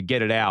show here, to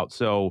get it out.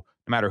 So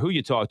no matter who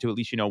you talk to, at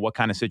least you know what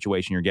kind of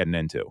situation you're getting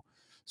into.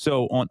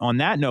 So on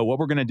that note, what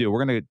we're going to do,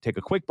 we're going to take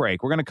a quick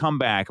break. We're going to come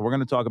back, and we're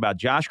going to talk about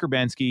Josh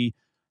Grabensky,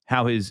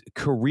 how his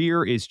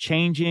career is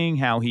changing,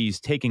 how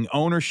he's taking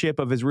ownership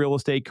of his real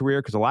estate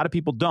career, because a lot of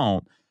people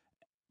don't.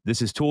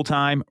 This is Tool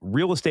Time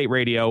Real Estate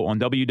Radio on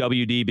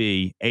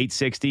WWDB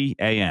 860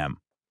 AM.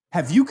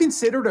 Have you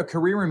considered a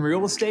career in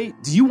real estate?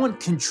 Do you want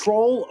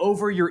control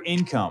over your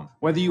income?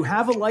 Whether you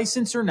have a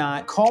license or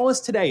not, call us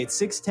today at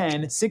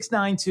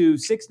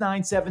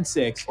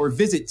 610-692-6976 or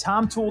visit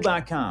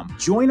TomTool.com.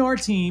 Join our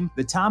team,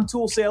 the Tom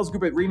Tool Sales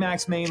Group at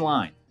RE/MAX Main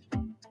Line.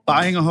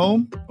 Buying a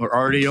home or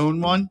already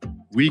own one?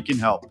 We can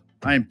help.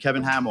 I am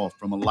Kevin Hamill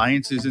from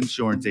Alliances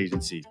Insurance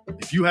Agency.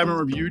 If you haven't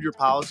reviewed your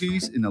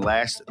policies in the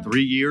last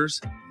 3 years,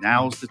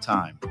 now's the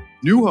time.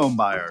 New home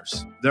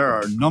buyers, there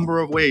are a number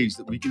of ways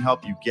that we can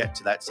help you get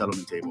to that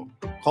settlement table.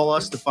 Call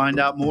us to find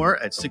out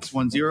more at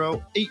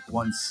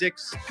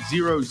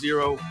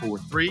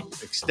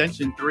 610-816-0043,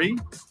 extension 3,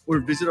 or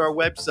visit our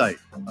website,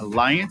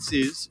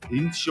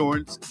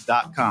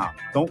 alliancesinsurance.com.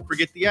 Don't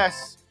forget the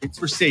S, it's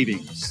for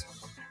savings.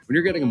 When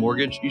you're getting a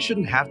mortgage, you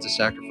shouldn't have to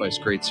sacrifice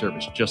great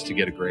service just to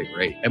get a great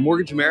rate. At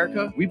Mortgage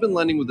America, we've been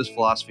lending with this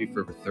philosophy for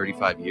over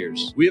 35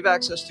 years. We have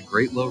access to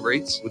great low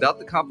rates without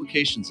the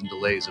complications and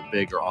delays of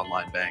big or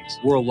online banks.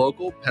 We're a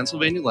local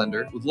Pennsylvania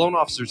lender with loan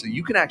officers that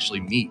you can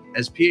actually meet.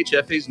 As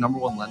PHFA's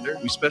 #1 lender,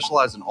 we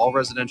specialize in all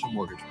residential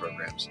mortgage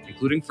programs,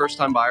 including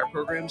first-time buyer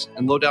programs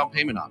and low down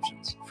payment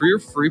options. For your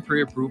free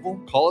pre-approval,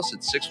 call us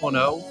at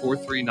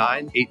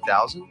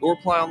 610-439-8000 or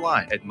apply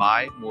online at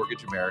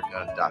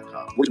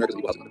mymortgageamerica.com. Mortgage America's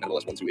equal housing number,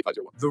 NMLS 1285001.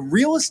 The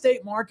real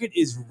estate market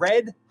is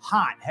red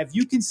hot. Have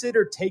you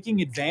considered taking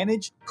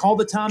advantage? Call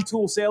the Tom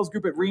Toole Sales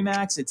Group at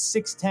RE/MAX at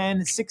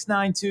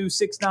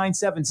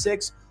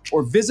 610-692-6976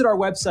 or visit our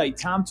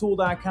website,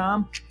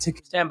 tomtoole.com, to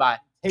Stand by.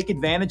 take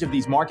advantage of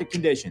these market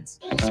conditions.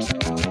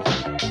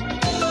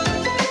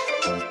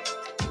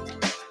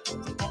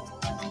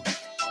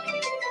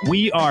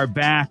 We are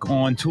back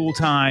on Tool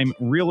Time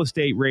Real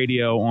Estate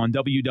Radio on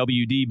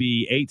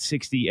WWDB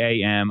 860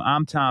 AM.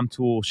 I'm Tom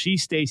Toole.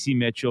 She's Stacy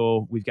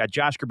Mitchell. We've got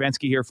Josh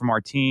Grabensky here from our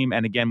team.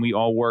 And again, we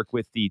all work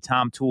with the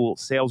Tom Toole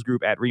Sales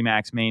Group at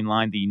RE/MAX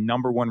Mainline, the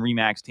 #1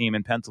 RE/MAX team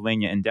in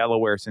Pennsylvania and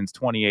Delaware since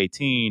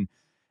 2018.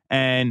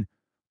 And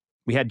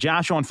we had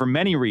Josh on for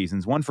many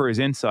reasons. One, for his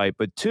insight,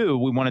 but two,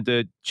 we wanted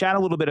to chat a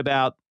little bit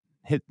about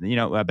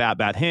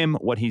him,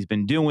 what he's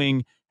been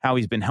doing, how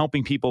he's been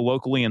helping people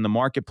locally in the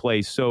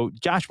marketplace. So,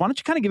 Josh, why don't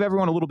you kind of give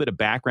everyone a little bit of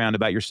background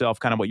about yourself,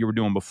 kind of what you were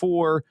doing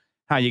before,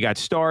 how you got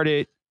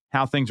started,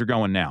 how things are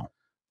going now?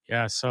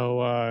 Yeah,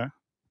 so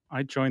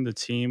I joined the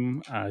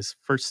team as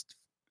first.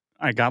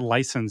 I got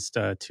licensed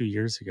 2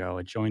 years ago.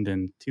 I joined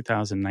in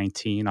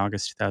 2019,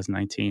 August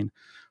 2019.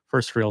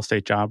 First real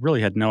estate job.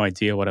 Really had no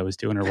idea what I was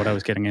doing or what I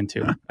was getting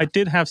into. I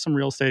did have some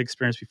real estate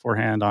experience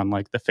beforehand on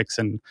like the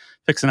fixing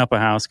up a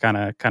house kind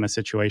of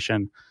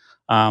situation.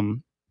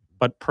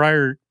 But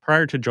prior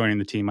to joining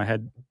the team, I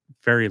had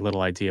very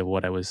little idea of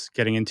what I was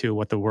getting into,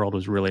 what the world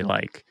was really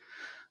like.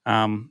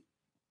 Joined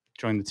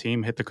the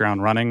team, hit the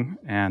ground running,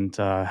 and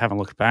haven't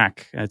looked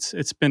back.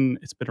 It's been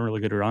a really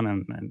good run,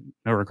 and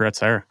no regrets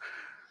there.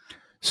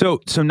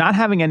 So not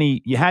having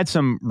any, you had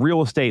some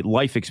real estate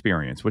life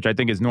experience, which I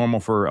think is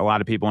normal for a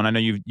lot of people. And I know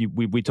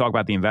we talk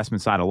about the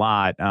investment side a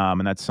lot,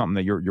 and that's something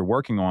that you're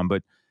working on.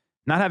 But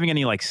not having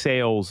any like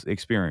sales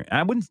experience,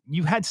 and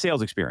you had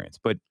sales experience,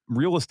 but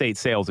real estate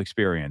sales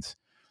experience.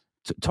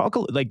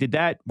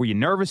 Were you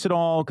nervous at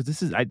all? Because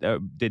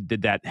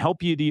did that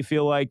help you? Do you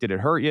feel like, did it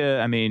hurt you?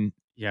 I mean,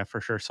 yeah,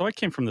 for sure. So I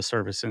came from the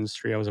service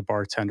industry. I was a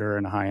bartender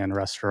in a high-end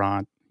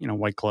restaurant,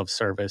 white glove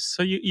service.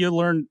 So you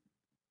learn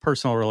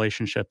personal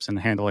relationships and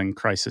handling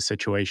crisis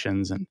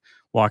situations and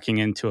walking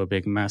into a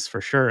big mess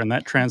for sure. And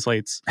that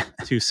translates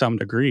to some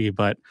degree,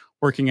 but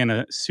working in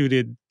a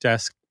suited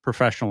desk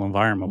professional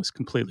environment was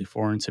completely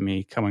foreign to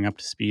me. Coming up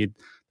to speed,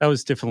 that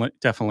was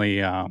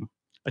definitely a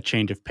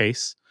change of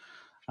pace.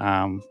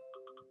 What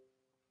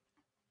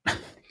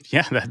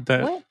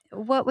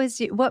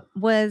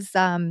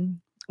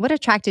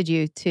attracted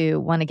you to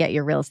want to get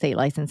your real estate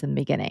license in the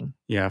beginning?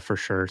 Yeah, for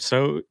sure.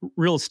 So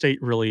real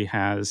estate really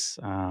has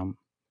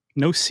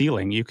no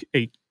ceiling.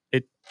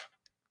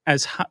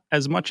 As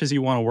much as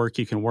you want to work,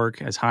 you can work.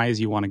 As high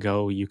as you want to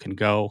go, you can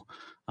go.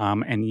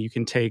 And you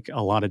can take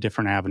a lot of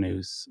different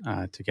avenues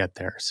to get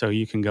there. So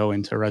you can go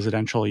into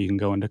residential, you can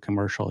go into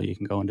commercial, you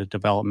can go into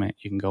development,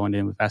 you can go into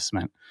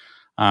investment.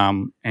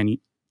 And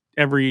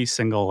every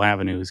single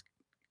avenue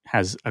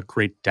has a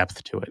great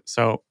depth to it.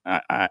 So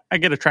I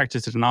get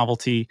attracted to the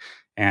novelty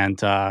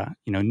and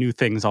new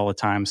things all the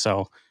time.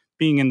 So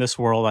being in this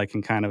world, I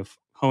can kind of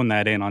hone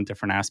that in on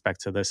different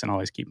aspects of this and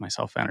always keep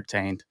myself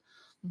entertained.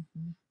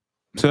 Mm-hmm.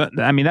 So,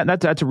 I mean,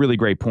 that's a really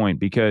great point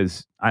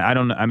because I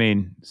don't know. I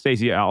mean,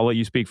 Stacey, I'll let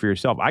you speak for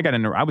yourself. I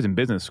was in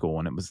business school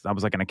and I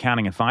was like an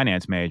accounting and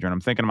finance major. And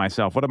I'm thinking to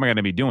myself, what am I going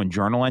to be doing?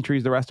 Journal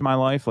entries the rest of my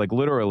life? Like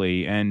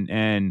literally.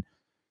 And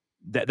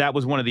that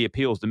was one of the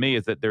appeals to me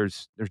is that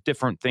there's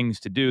different things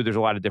to do. There's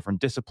a lot of different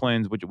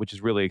disciplines, which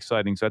is really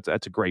exciting. So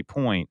that's a great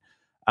point.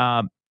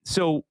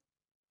 So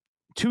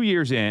 2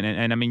 years in,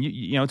 and I mean,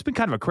 it's been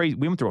kind of a crazy,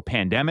 we went through a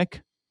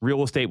pandemic.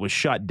 Real estate was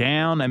shut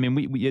down. I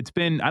mean, I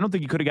don't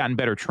think you could have gotten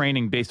better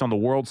training based on the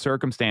world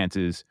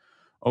circumstances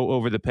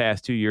over the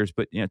past 2 years.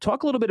 But,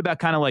 talk a little bit about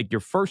kind of like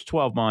your first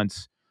 12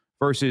 months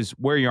versus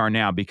where you are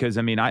now. Because,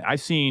 I mean, I've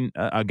seen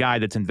a guy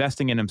that's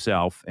investing in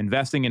himself,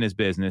 investing in his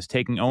business,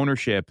 taking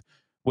ownership,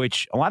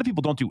 which a lot of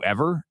people don't do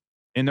ever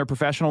in their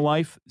professional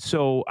life.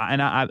 So,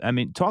 and I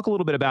mean, talk a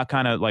little bit about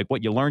kind of like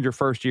what you learned your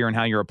first year and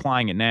how you're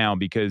applying it now,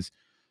 because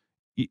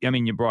I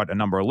mean, you brought a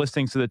number of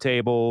listings to the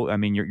table. I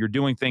mean, you're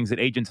doing things that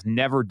agents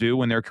never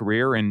do in their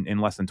career in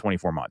less than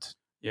 24 months.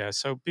 Yeah.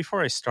 So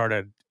before I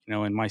started,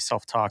 and my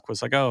self-talk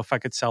was like, oh, if I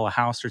could sell a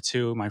house or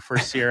two my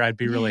first year, I'd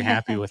be really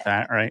happy with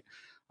that. Right.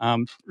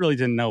 Really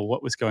didn't know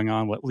what was going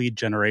on, what lead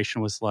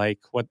generation was like,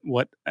 what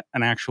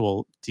an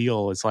actual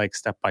deal is like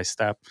step by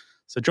step.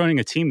 So joining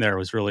a team there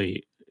was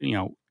really,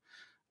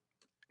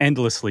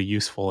 endlessly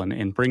useful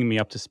in bringing me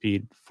up to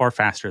speed far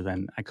faster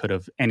than I could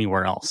have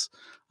anywhere else.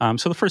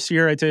 So the first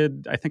year I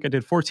think I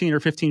did 14 or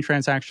 15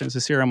 transactions.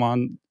 This year I'm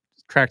on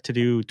track to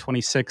do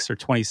 26 or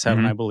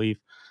 27, I believe.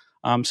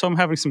 So I'm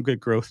having some good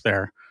growth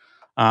there.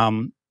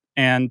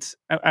 And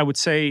I would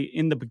say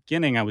in the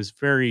beginning, I was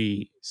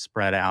very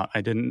spread out.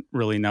 I didn't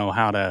really know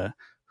how to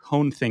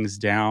hone things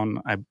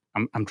down.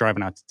 I'm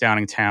driving out to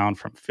Downingtown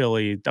from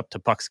Philly up to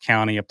Bucks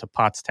County, up to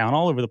Pottstown,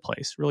 all over the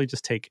place. Really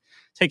just take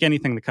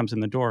anything that comes in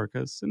the door,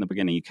 because in the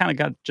beginning, you kind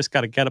of just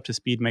got to get up to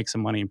speed, make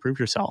some money, improve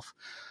yourself.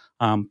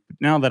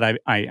 Now that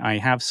I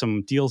have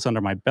some deals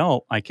under my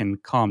belt, I can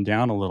calm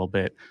down a little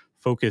bit,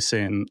 focus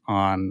in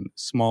on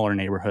smaller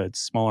neighborhoods,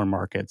 smaller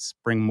markets,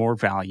 bring more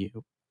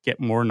value, get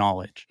more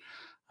knowledge.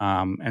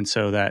 And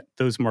so that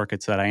those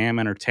markets that I am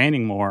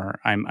entertaining more,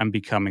 I'm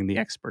becoming the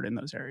expert in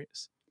those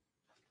areas.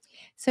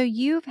 So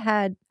you've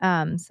had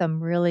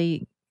some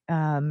really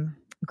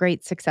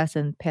great success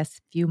in the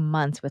past few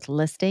months with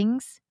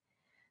listings.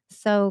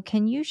 So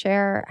can you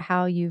share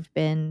how you've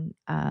been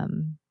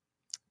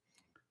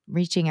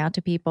reaching out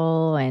to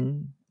people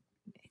and,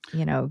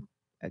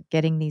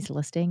 getting these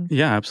listings?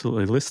 Yeah,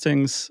 absolutely.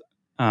 Listings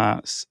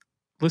are.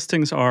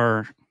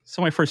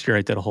 So my first year,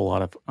 I did a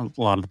lot of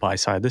the buy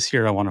side. This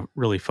year, I want to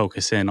really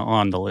focus in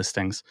on the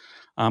listings,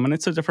 and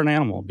it's a different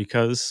animal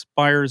because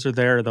buyers are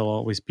there; they'll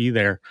always be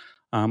there.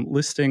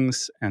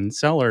 Listings and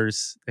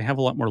sellers, they have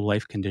a lot more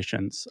life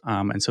conditions,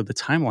 and so the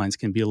timelines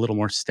can be a little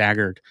more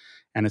staggered,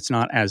 and it's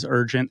not as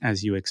urgent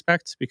as you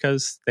expect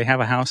because they have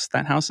a house.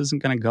 That house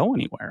isn't going to go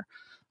anywhere,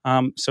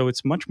 so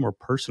it's much more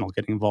personal.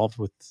 Getting involved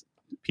with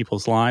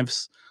people's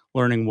lives,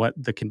 learning what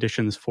the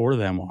conditions for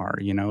them are.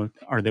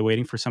 Are they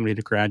waiting for somebody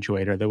to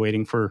graduate? Are they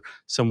waiting for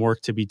some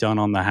work to be done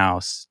on the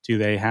house? Do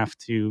they have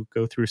to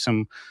go through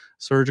some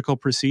surgical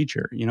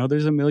procedure?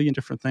 There's a million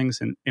different things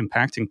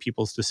impacting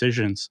people's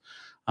decisions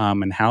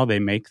and how they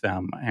make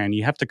them. And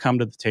you have to come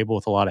to the table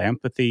with a lot of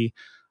empathy.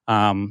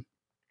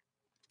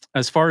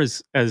 As far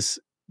as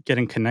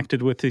getting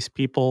connected with these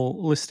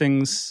people,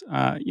 listings,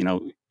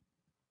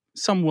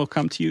 some will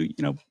come to you,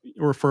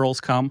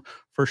 referrals come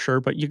for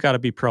sure, but you got to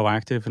be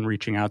proactive in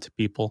reaching out to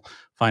people,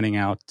 finding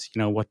out,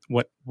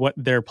 what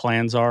their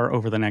plans are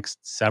over the next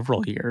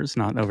several years,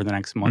 not over the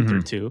next month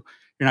or two.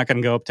 You're not going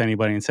to go up to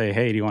anybody and say,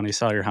 "Hey, do you want to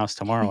sell your house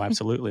tomorrow?"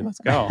 Absolutely. Let's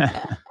go.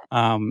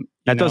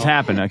 That does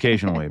happen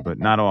occasionally, but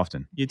not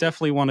often. You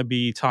definitely want to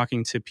be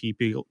talking to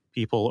people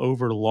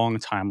over long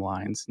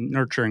timelines,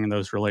 nurturing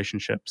those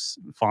relationships,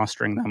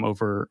 fostering them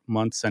over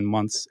months and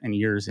months and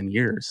years,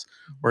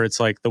 where it's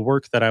like the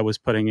work that I was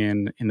putting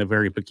in the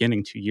very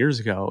beginning 2 years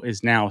ago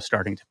is now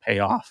starting to pay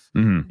off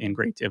in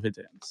great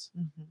dividends.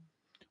 Mm-hmm.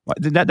 Well,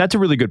 that's a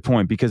really good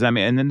point, because and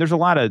then there's a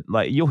lot of,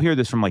 you'll hear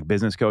this from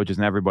business coaches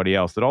and everybody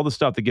else, that all the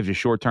stuff that gives you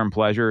short-term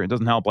pleasure, it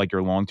doesn't help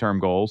your long-term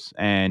goals.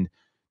 And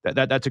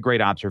that's a great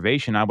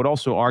observation. I would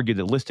also argue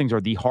that listings are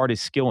the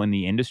hardest skill in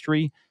the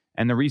industry.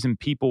 And the reason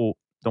people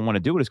don't want to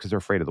do it is because they're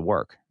afraid of the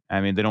work.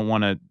 They don't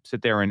want to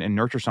sit there and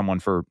nurture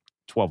someone for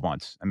 12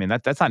 months.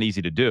 That's not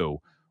easy to do.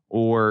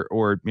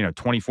 Or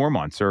 24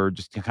 months, or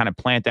just to kind of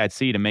plant that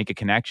seed and make a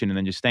connection and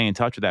then just stay in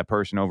touch with that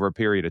person over a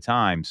period of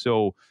time.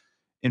 So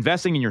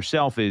investing in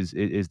yourself is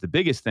the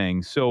biggest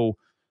thing. So,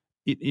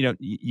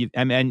 you've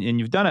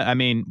done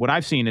it. What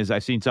I've seen is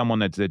someone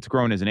that's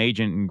grown as an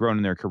agent and grown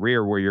in their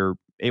career where you're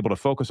able to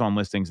focus on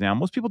listings now.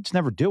 Most people just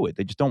never do it.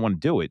 They just don't want to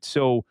do it.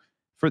 So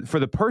for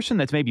the person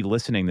that's maybe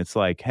listening, that's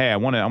like, hey, I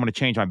want to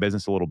change my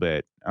business a little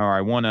bit, or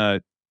I want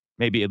to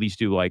maybe at least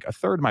do a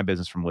third of my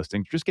business from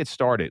listings, just get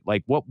started.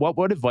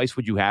 What advice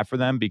would you have for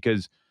them?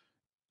 Because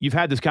you've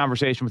had this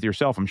conversation with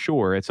yourself, I'm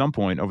sure, at some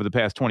point over the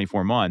past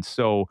 24 months.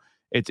 So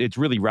it's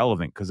really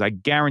relevant, because I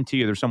guarantee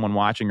you there's someone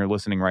watching or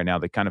listening right now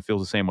that kind of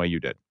feels the same way you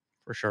did.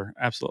 For sure.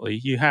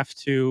 Absolutely. You have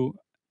to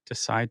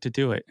decide to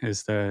do it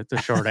is the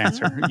short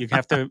answer. You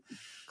have to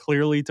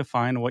clearly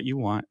define what you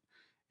want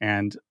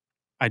and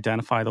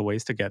identify the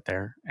ways to get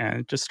there,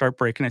 and just start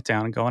breaking it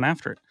down and going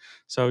after it.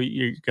 So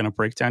you're going to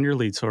break down your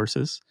lead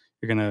sources.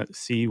 You're going to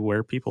see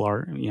where people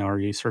are. Are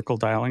you circle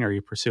dialing? Are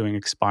you pursuing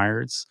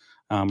expireds?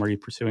 Are you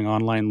pursuing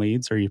online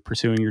leads? Are you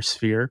pursuing your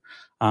sphere?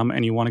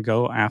 And you want to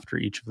go after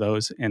each of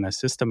those in a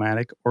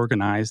systematic,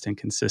 organized, and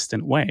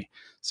consistent way.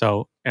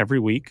 So every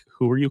week,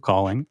 who are you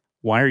calling?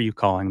 Why are you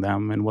calling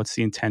them? And what's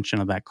the intention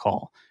of that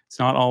call? It's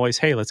not always,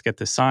 hey, let's get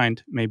this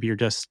signed. Maybe you're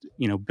just,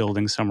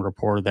 building some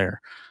rapport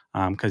there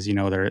because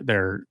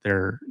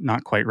they're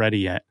not quite ready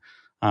yet.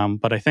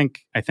 But I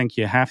think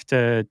you have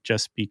to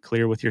just be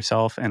clear with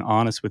yourself and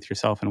honest with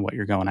yourself and what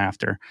you're going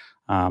after,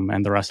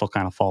 and the rest will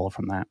kind of follow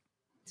from that.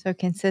 So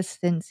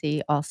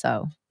consistency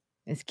also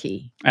is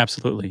key.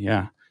 Absolutely,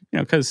 yeah.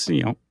 Because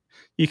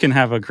you can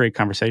have a great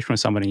conversation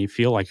with somebody and you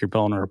feel like you're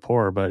building a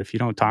rapport, but if you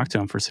don't talk to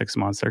them for 6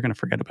 months, they're going to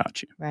forget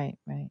about you. Right.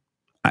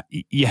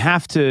 You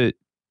have to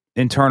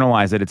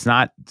internalize that it's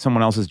not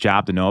someone else's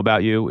job to know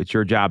about you. It's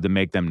your job to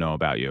make them know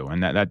about you.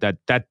 And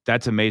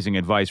that's amazing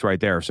advice right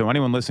there. So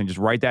anyone listening, just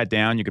write that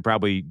down. You could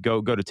probably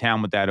go to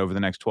town with that over the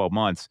next 12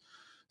 months.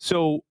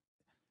 So,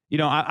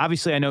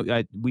 obviously I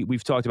know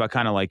we've talked about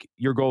kind of like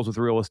your goals with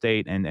real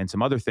estate and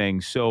some other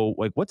things. So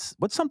like, what's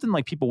something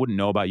like people wouldn't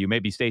know about you?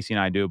 Maybe Stacey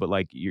and I do, but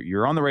like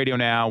you're on the radio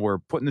now, we're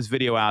putting this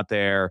video out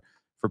there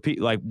for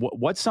people. Like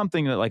what's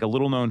something that like a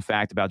little known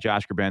fact about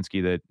Josh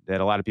Grabensky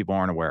that a lot of people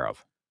aren't aware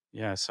of?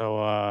 Yeah. So,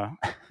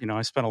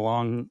 I spent a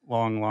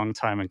long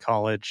time in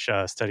college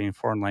studying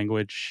foreign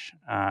language,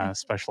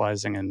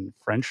 specializing in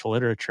French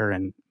literature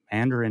and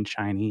Mandarin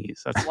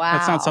Chinese. That's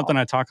not something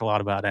I talk a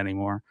lot about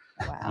anymore.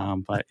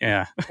 Wow. But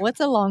yeah.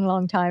 What's a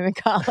long time in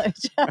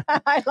college?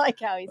 I like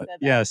how he said that.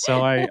 Yeah.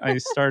 So I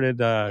started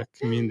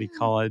community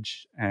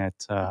college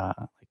at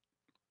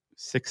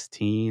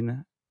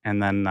 16,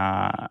 and then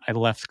I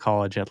left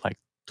college at like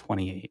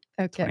 28.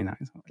 Okay. 29.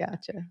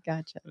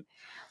 Gotcha.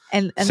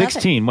 And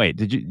 16. Wait,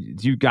 did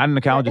you got into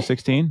college at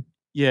 16?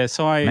 Yeah.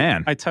 So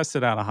I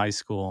tested out of high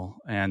school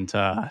and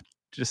I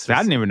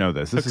didn't even know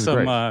this. This is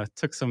great.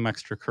 Took some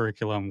extra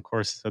curriculum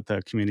courses at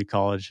the community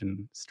college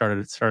and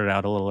started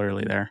out a little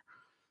early there.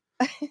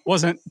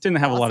 Didn't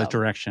have a lot of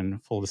direction.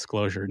 Full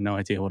disclosure, no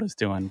idea what I was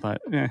doing,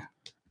 but it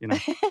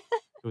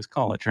was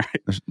college,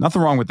 right? There's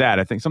nothing wrong with that.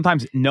 I think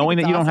sometimes knowing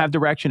that you don't have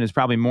direction is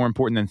probably more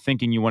important than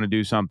thinking you want to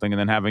do something and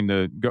then having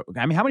to go.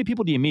 I mean, how many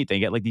people do you meet? They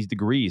get like these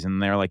degrees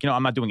and they're like,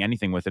 I'm not doing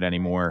anything with it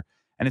anymore.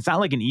 And it's not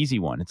like an easy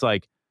one. It's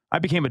like, I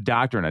became a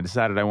doctor and I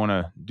decided I want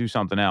to do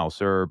something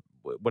else or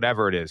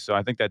whatever it is. So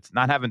I think that's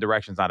not having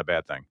direction is not a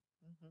bad thing.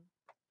 Mm-hmm.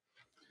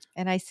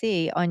 And I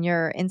see on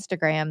your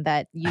Instagram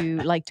that you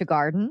like to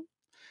garden.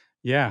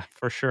 Yeah,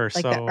 for sure.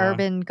 Like the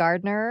urban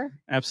gardener.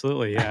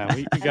 Absolutely. Yeah.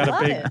 We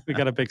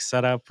got a big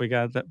setup. We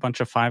got a bunch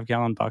of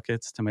 5-gallon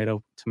buckets,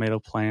 tomato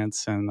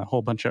plants, and a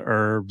whole bunch of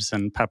herbs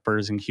and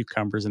peppers and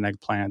cucumbers and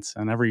eggplants.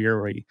 And every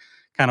year we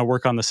kind of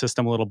work on the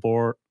system a little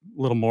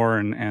more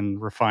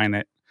and refine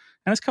it.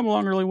 And it's come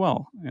along really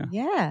well.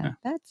 Yeah.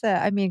 That's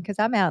because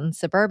I'm out in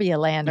suburbia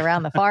land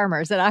around the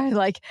farmers and I'm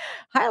like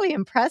highly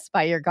impressed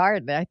by your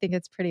garden. I think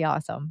it's pretty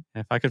awesome.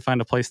 If I could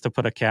find a place to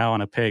put a cow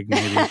and a pig,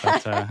 maybe,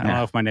 but I don't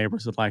know if my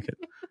neighbors would like it.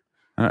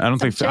 I don't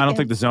think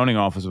the zoning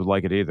office would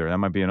like it either. That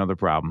might be another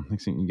problem.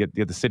 You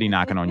get the city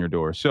knocking on your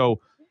door.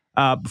 So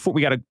before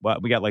we got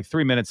like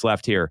 3 minutes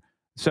left here.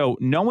 So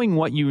knowing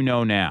what you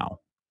know now,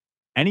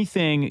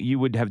 anything you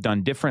would have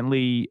done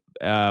differently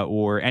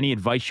or any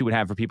advice you would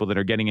have for people that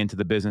are getting into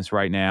the business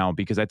right now?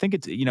 Because I think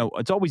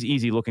it's always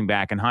easy looking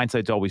back and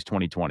hindsight's always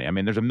 20/20. I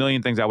mean, there's a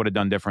million things I would have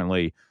done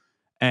differently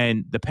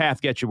and the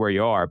path gets you where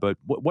you are. But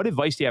what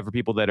advice do you have for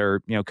people that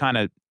are, kind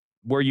of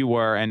where you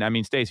were? And I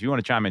mean, Stacey, if you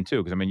want to chime in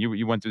too, because I mean,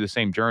 you went through the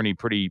same journey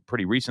pretty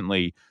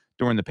recently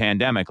during the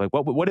pandemic. Like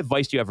what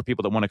advice do you have for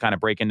people that want to kind of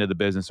break into the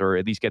business or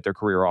at least get their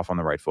career off on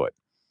the right foot?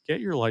 Get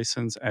your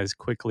license as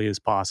quickly as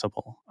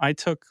possible. I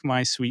took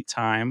my sweet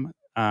time,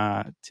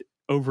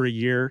 over a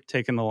year,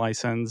 taking the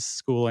license,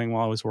 schooling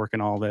while I was working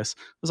all this.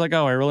 I was like,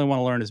 I really want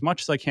to learn as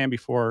much as I can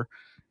before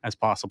as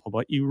possible.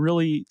 But you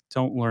really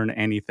don't learn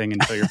anything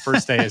until your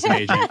first day as an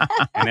agent.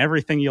 And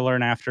everything you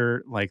learn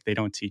after, like, they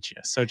don't teach you.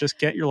 So just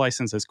get your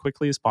license as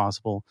quickly as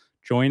possible.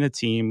 Join a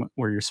team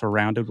where you're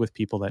surrounded with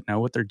people that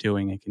know what they're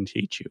doing and can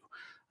teach you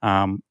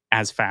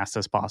as fast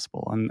as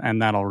possible.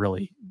 And that'll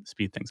really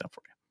speed things up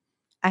for you.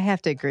 I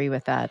have to agree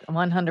with that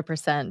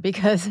 100%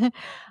 because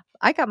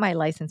I got my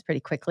license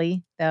pretty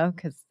quickly though,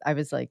 because I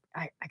was like,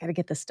 I got to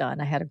get this done.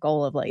 I had a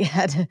goal of like, I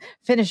had to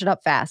finish it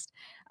up fast.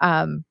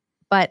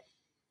 But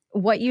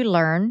what you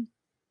learn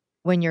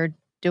when you're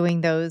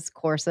doing those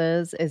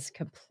courses is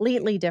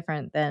completely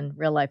different than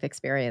real life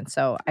experience.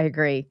 So I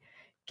agree.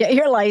 Get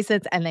your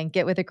license and then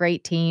get with a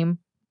great team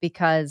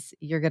because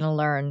you're going to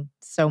learn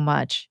so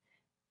much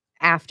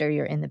after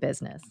you're in the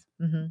business.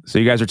 Mm-hmm. So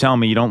you guys are telling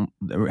me you don't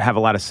have a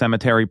lot of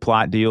cemetery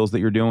plot deals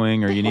that you're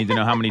doing, or you need to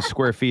know how many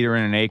square feet are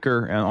in an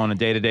acre on a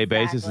day-to-day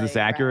basis. Is this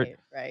accurate?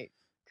 Right.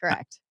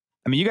 Correct.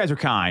 I mean, you guys are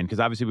kind because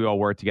obviously we all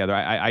work together.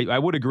 I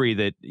would agree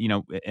that,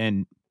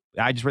 and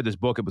I just read this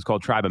book. It was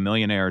called Tribe of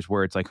Millionaires,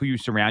 where it's like who you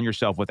surround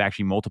yourself with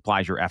actually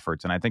multiplies your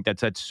efforts. And I think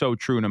that's so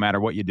true no matter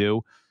what you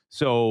do.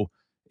 So,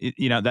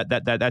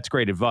 that's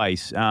great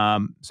advice.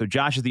 So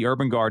Josh is the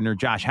urban gardener.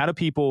 Josh, how do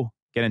people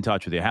get in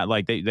touch with you? How,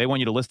 like they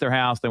want you to list their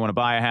house, they want to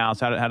buy a house.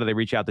 How do they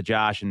reach out to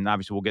Josh? And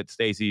obviously we'll get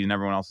Stacey and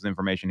everyone else's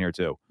information here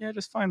too. Yeah,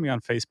 just find me on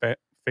Facebook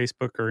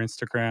or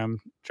Instagram,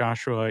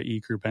 Joshua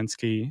E.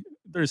 Grubensky.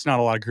 There's not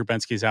a lot of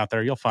Grubenskys out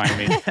there. You'll find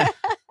me.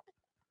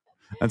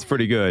 That's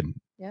pretty good.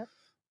 Yep.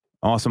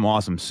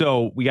 Awesome.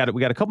 So we got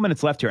a couple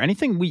minutes left here.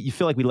 Anything you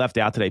feel like we left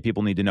out today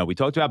people need to know? We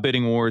talked about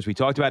bidding wars. We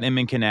talked about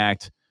Inman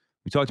Connect.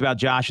 We talked about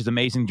Josh's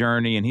amazing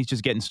journey, and he's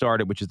just getting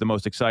started, which is the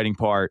most exciting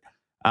part.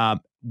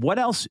 What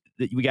else?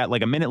 We got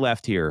like a minute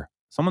left here.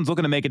 Someone's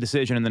looking to make a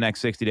decision in the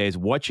next 60 days.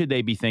 What should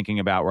they be thinking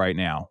about right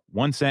now?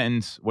 One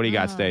sentence. What do you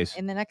got, Stace?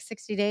 In the next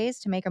 60 days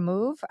to make a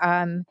move?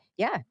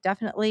 Yeah,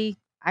 definitely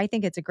I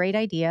think it's a great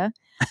idea.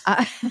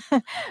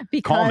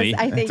 Because Call me.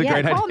 I think, It's a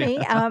great call idea.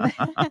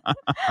 me.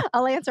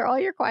 I'll answer all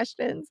your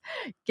questions.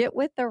 Get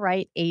with the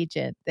right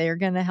agent. They're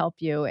going to help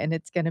you. And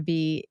it's going to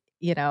be,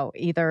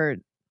 either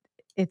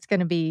it's going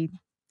to be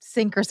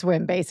sink or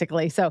swim,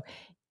 basically. So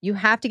you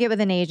have to get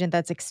with an agent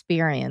that's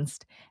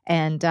experienced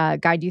and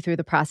guide you through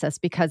the process,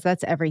 because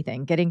that's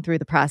everything, getting through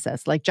the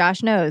process. Like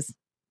Josh knows,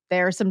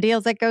 there are some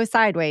deals that go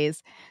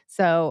sideways.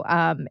 So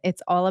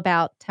it's all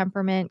about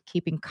temperament,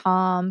 keeping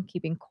calm,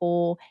 keeping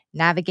cool,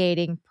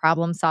 navigating,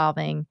 problem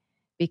solving,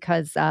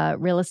 because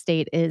real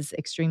estate is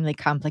extremely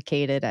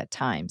complicated at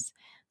times.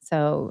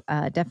 So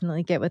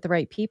definitely get with the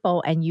right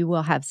people and you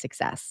will have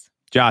success.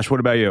 Josh,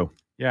 what about you?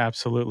 Yeah,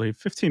 absolutely.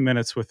 15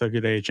 minutes with a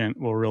good agent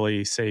will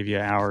really save you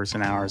hours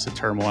and hours of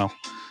turmoil.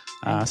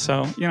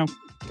 So,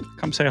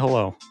 come say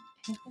hello.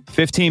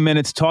 15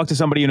 minutes, talk to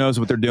somebody who knows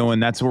what they're doing.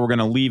 That's where we're going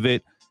to leave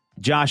it.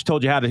 Josh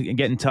told you how to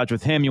get in touch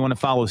with him. You want to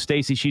follow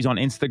Stacy. She's on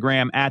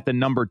Instagram at the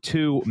number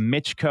 2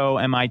 Mitchco,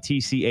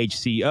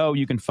 Mitchco.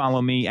 You can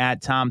follow me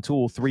at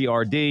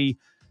TomTool3RD.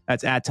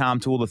 That's at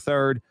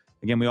TomTool3rd.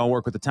 Again, we all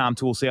work with the Tom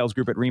Tool Sales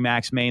Group at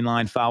RE/MAX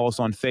Mainline. Follow us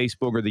on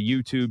Facebook or the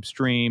YouTube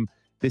stream.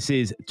 This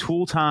is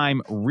Tool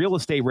Time Real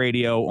Estate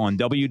Radio on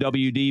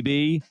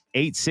WWDB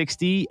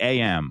 860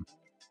 AM.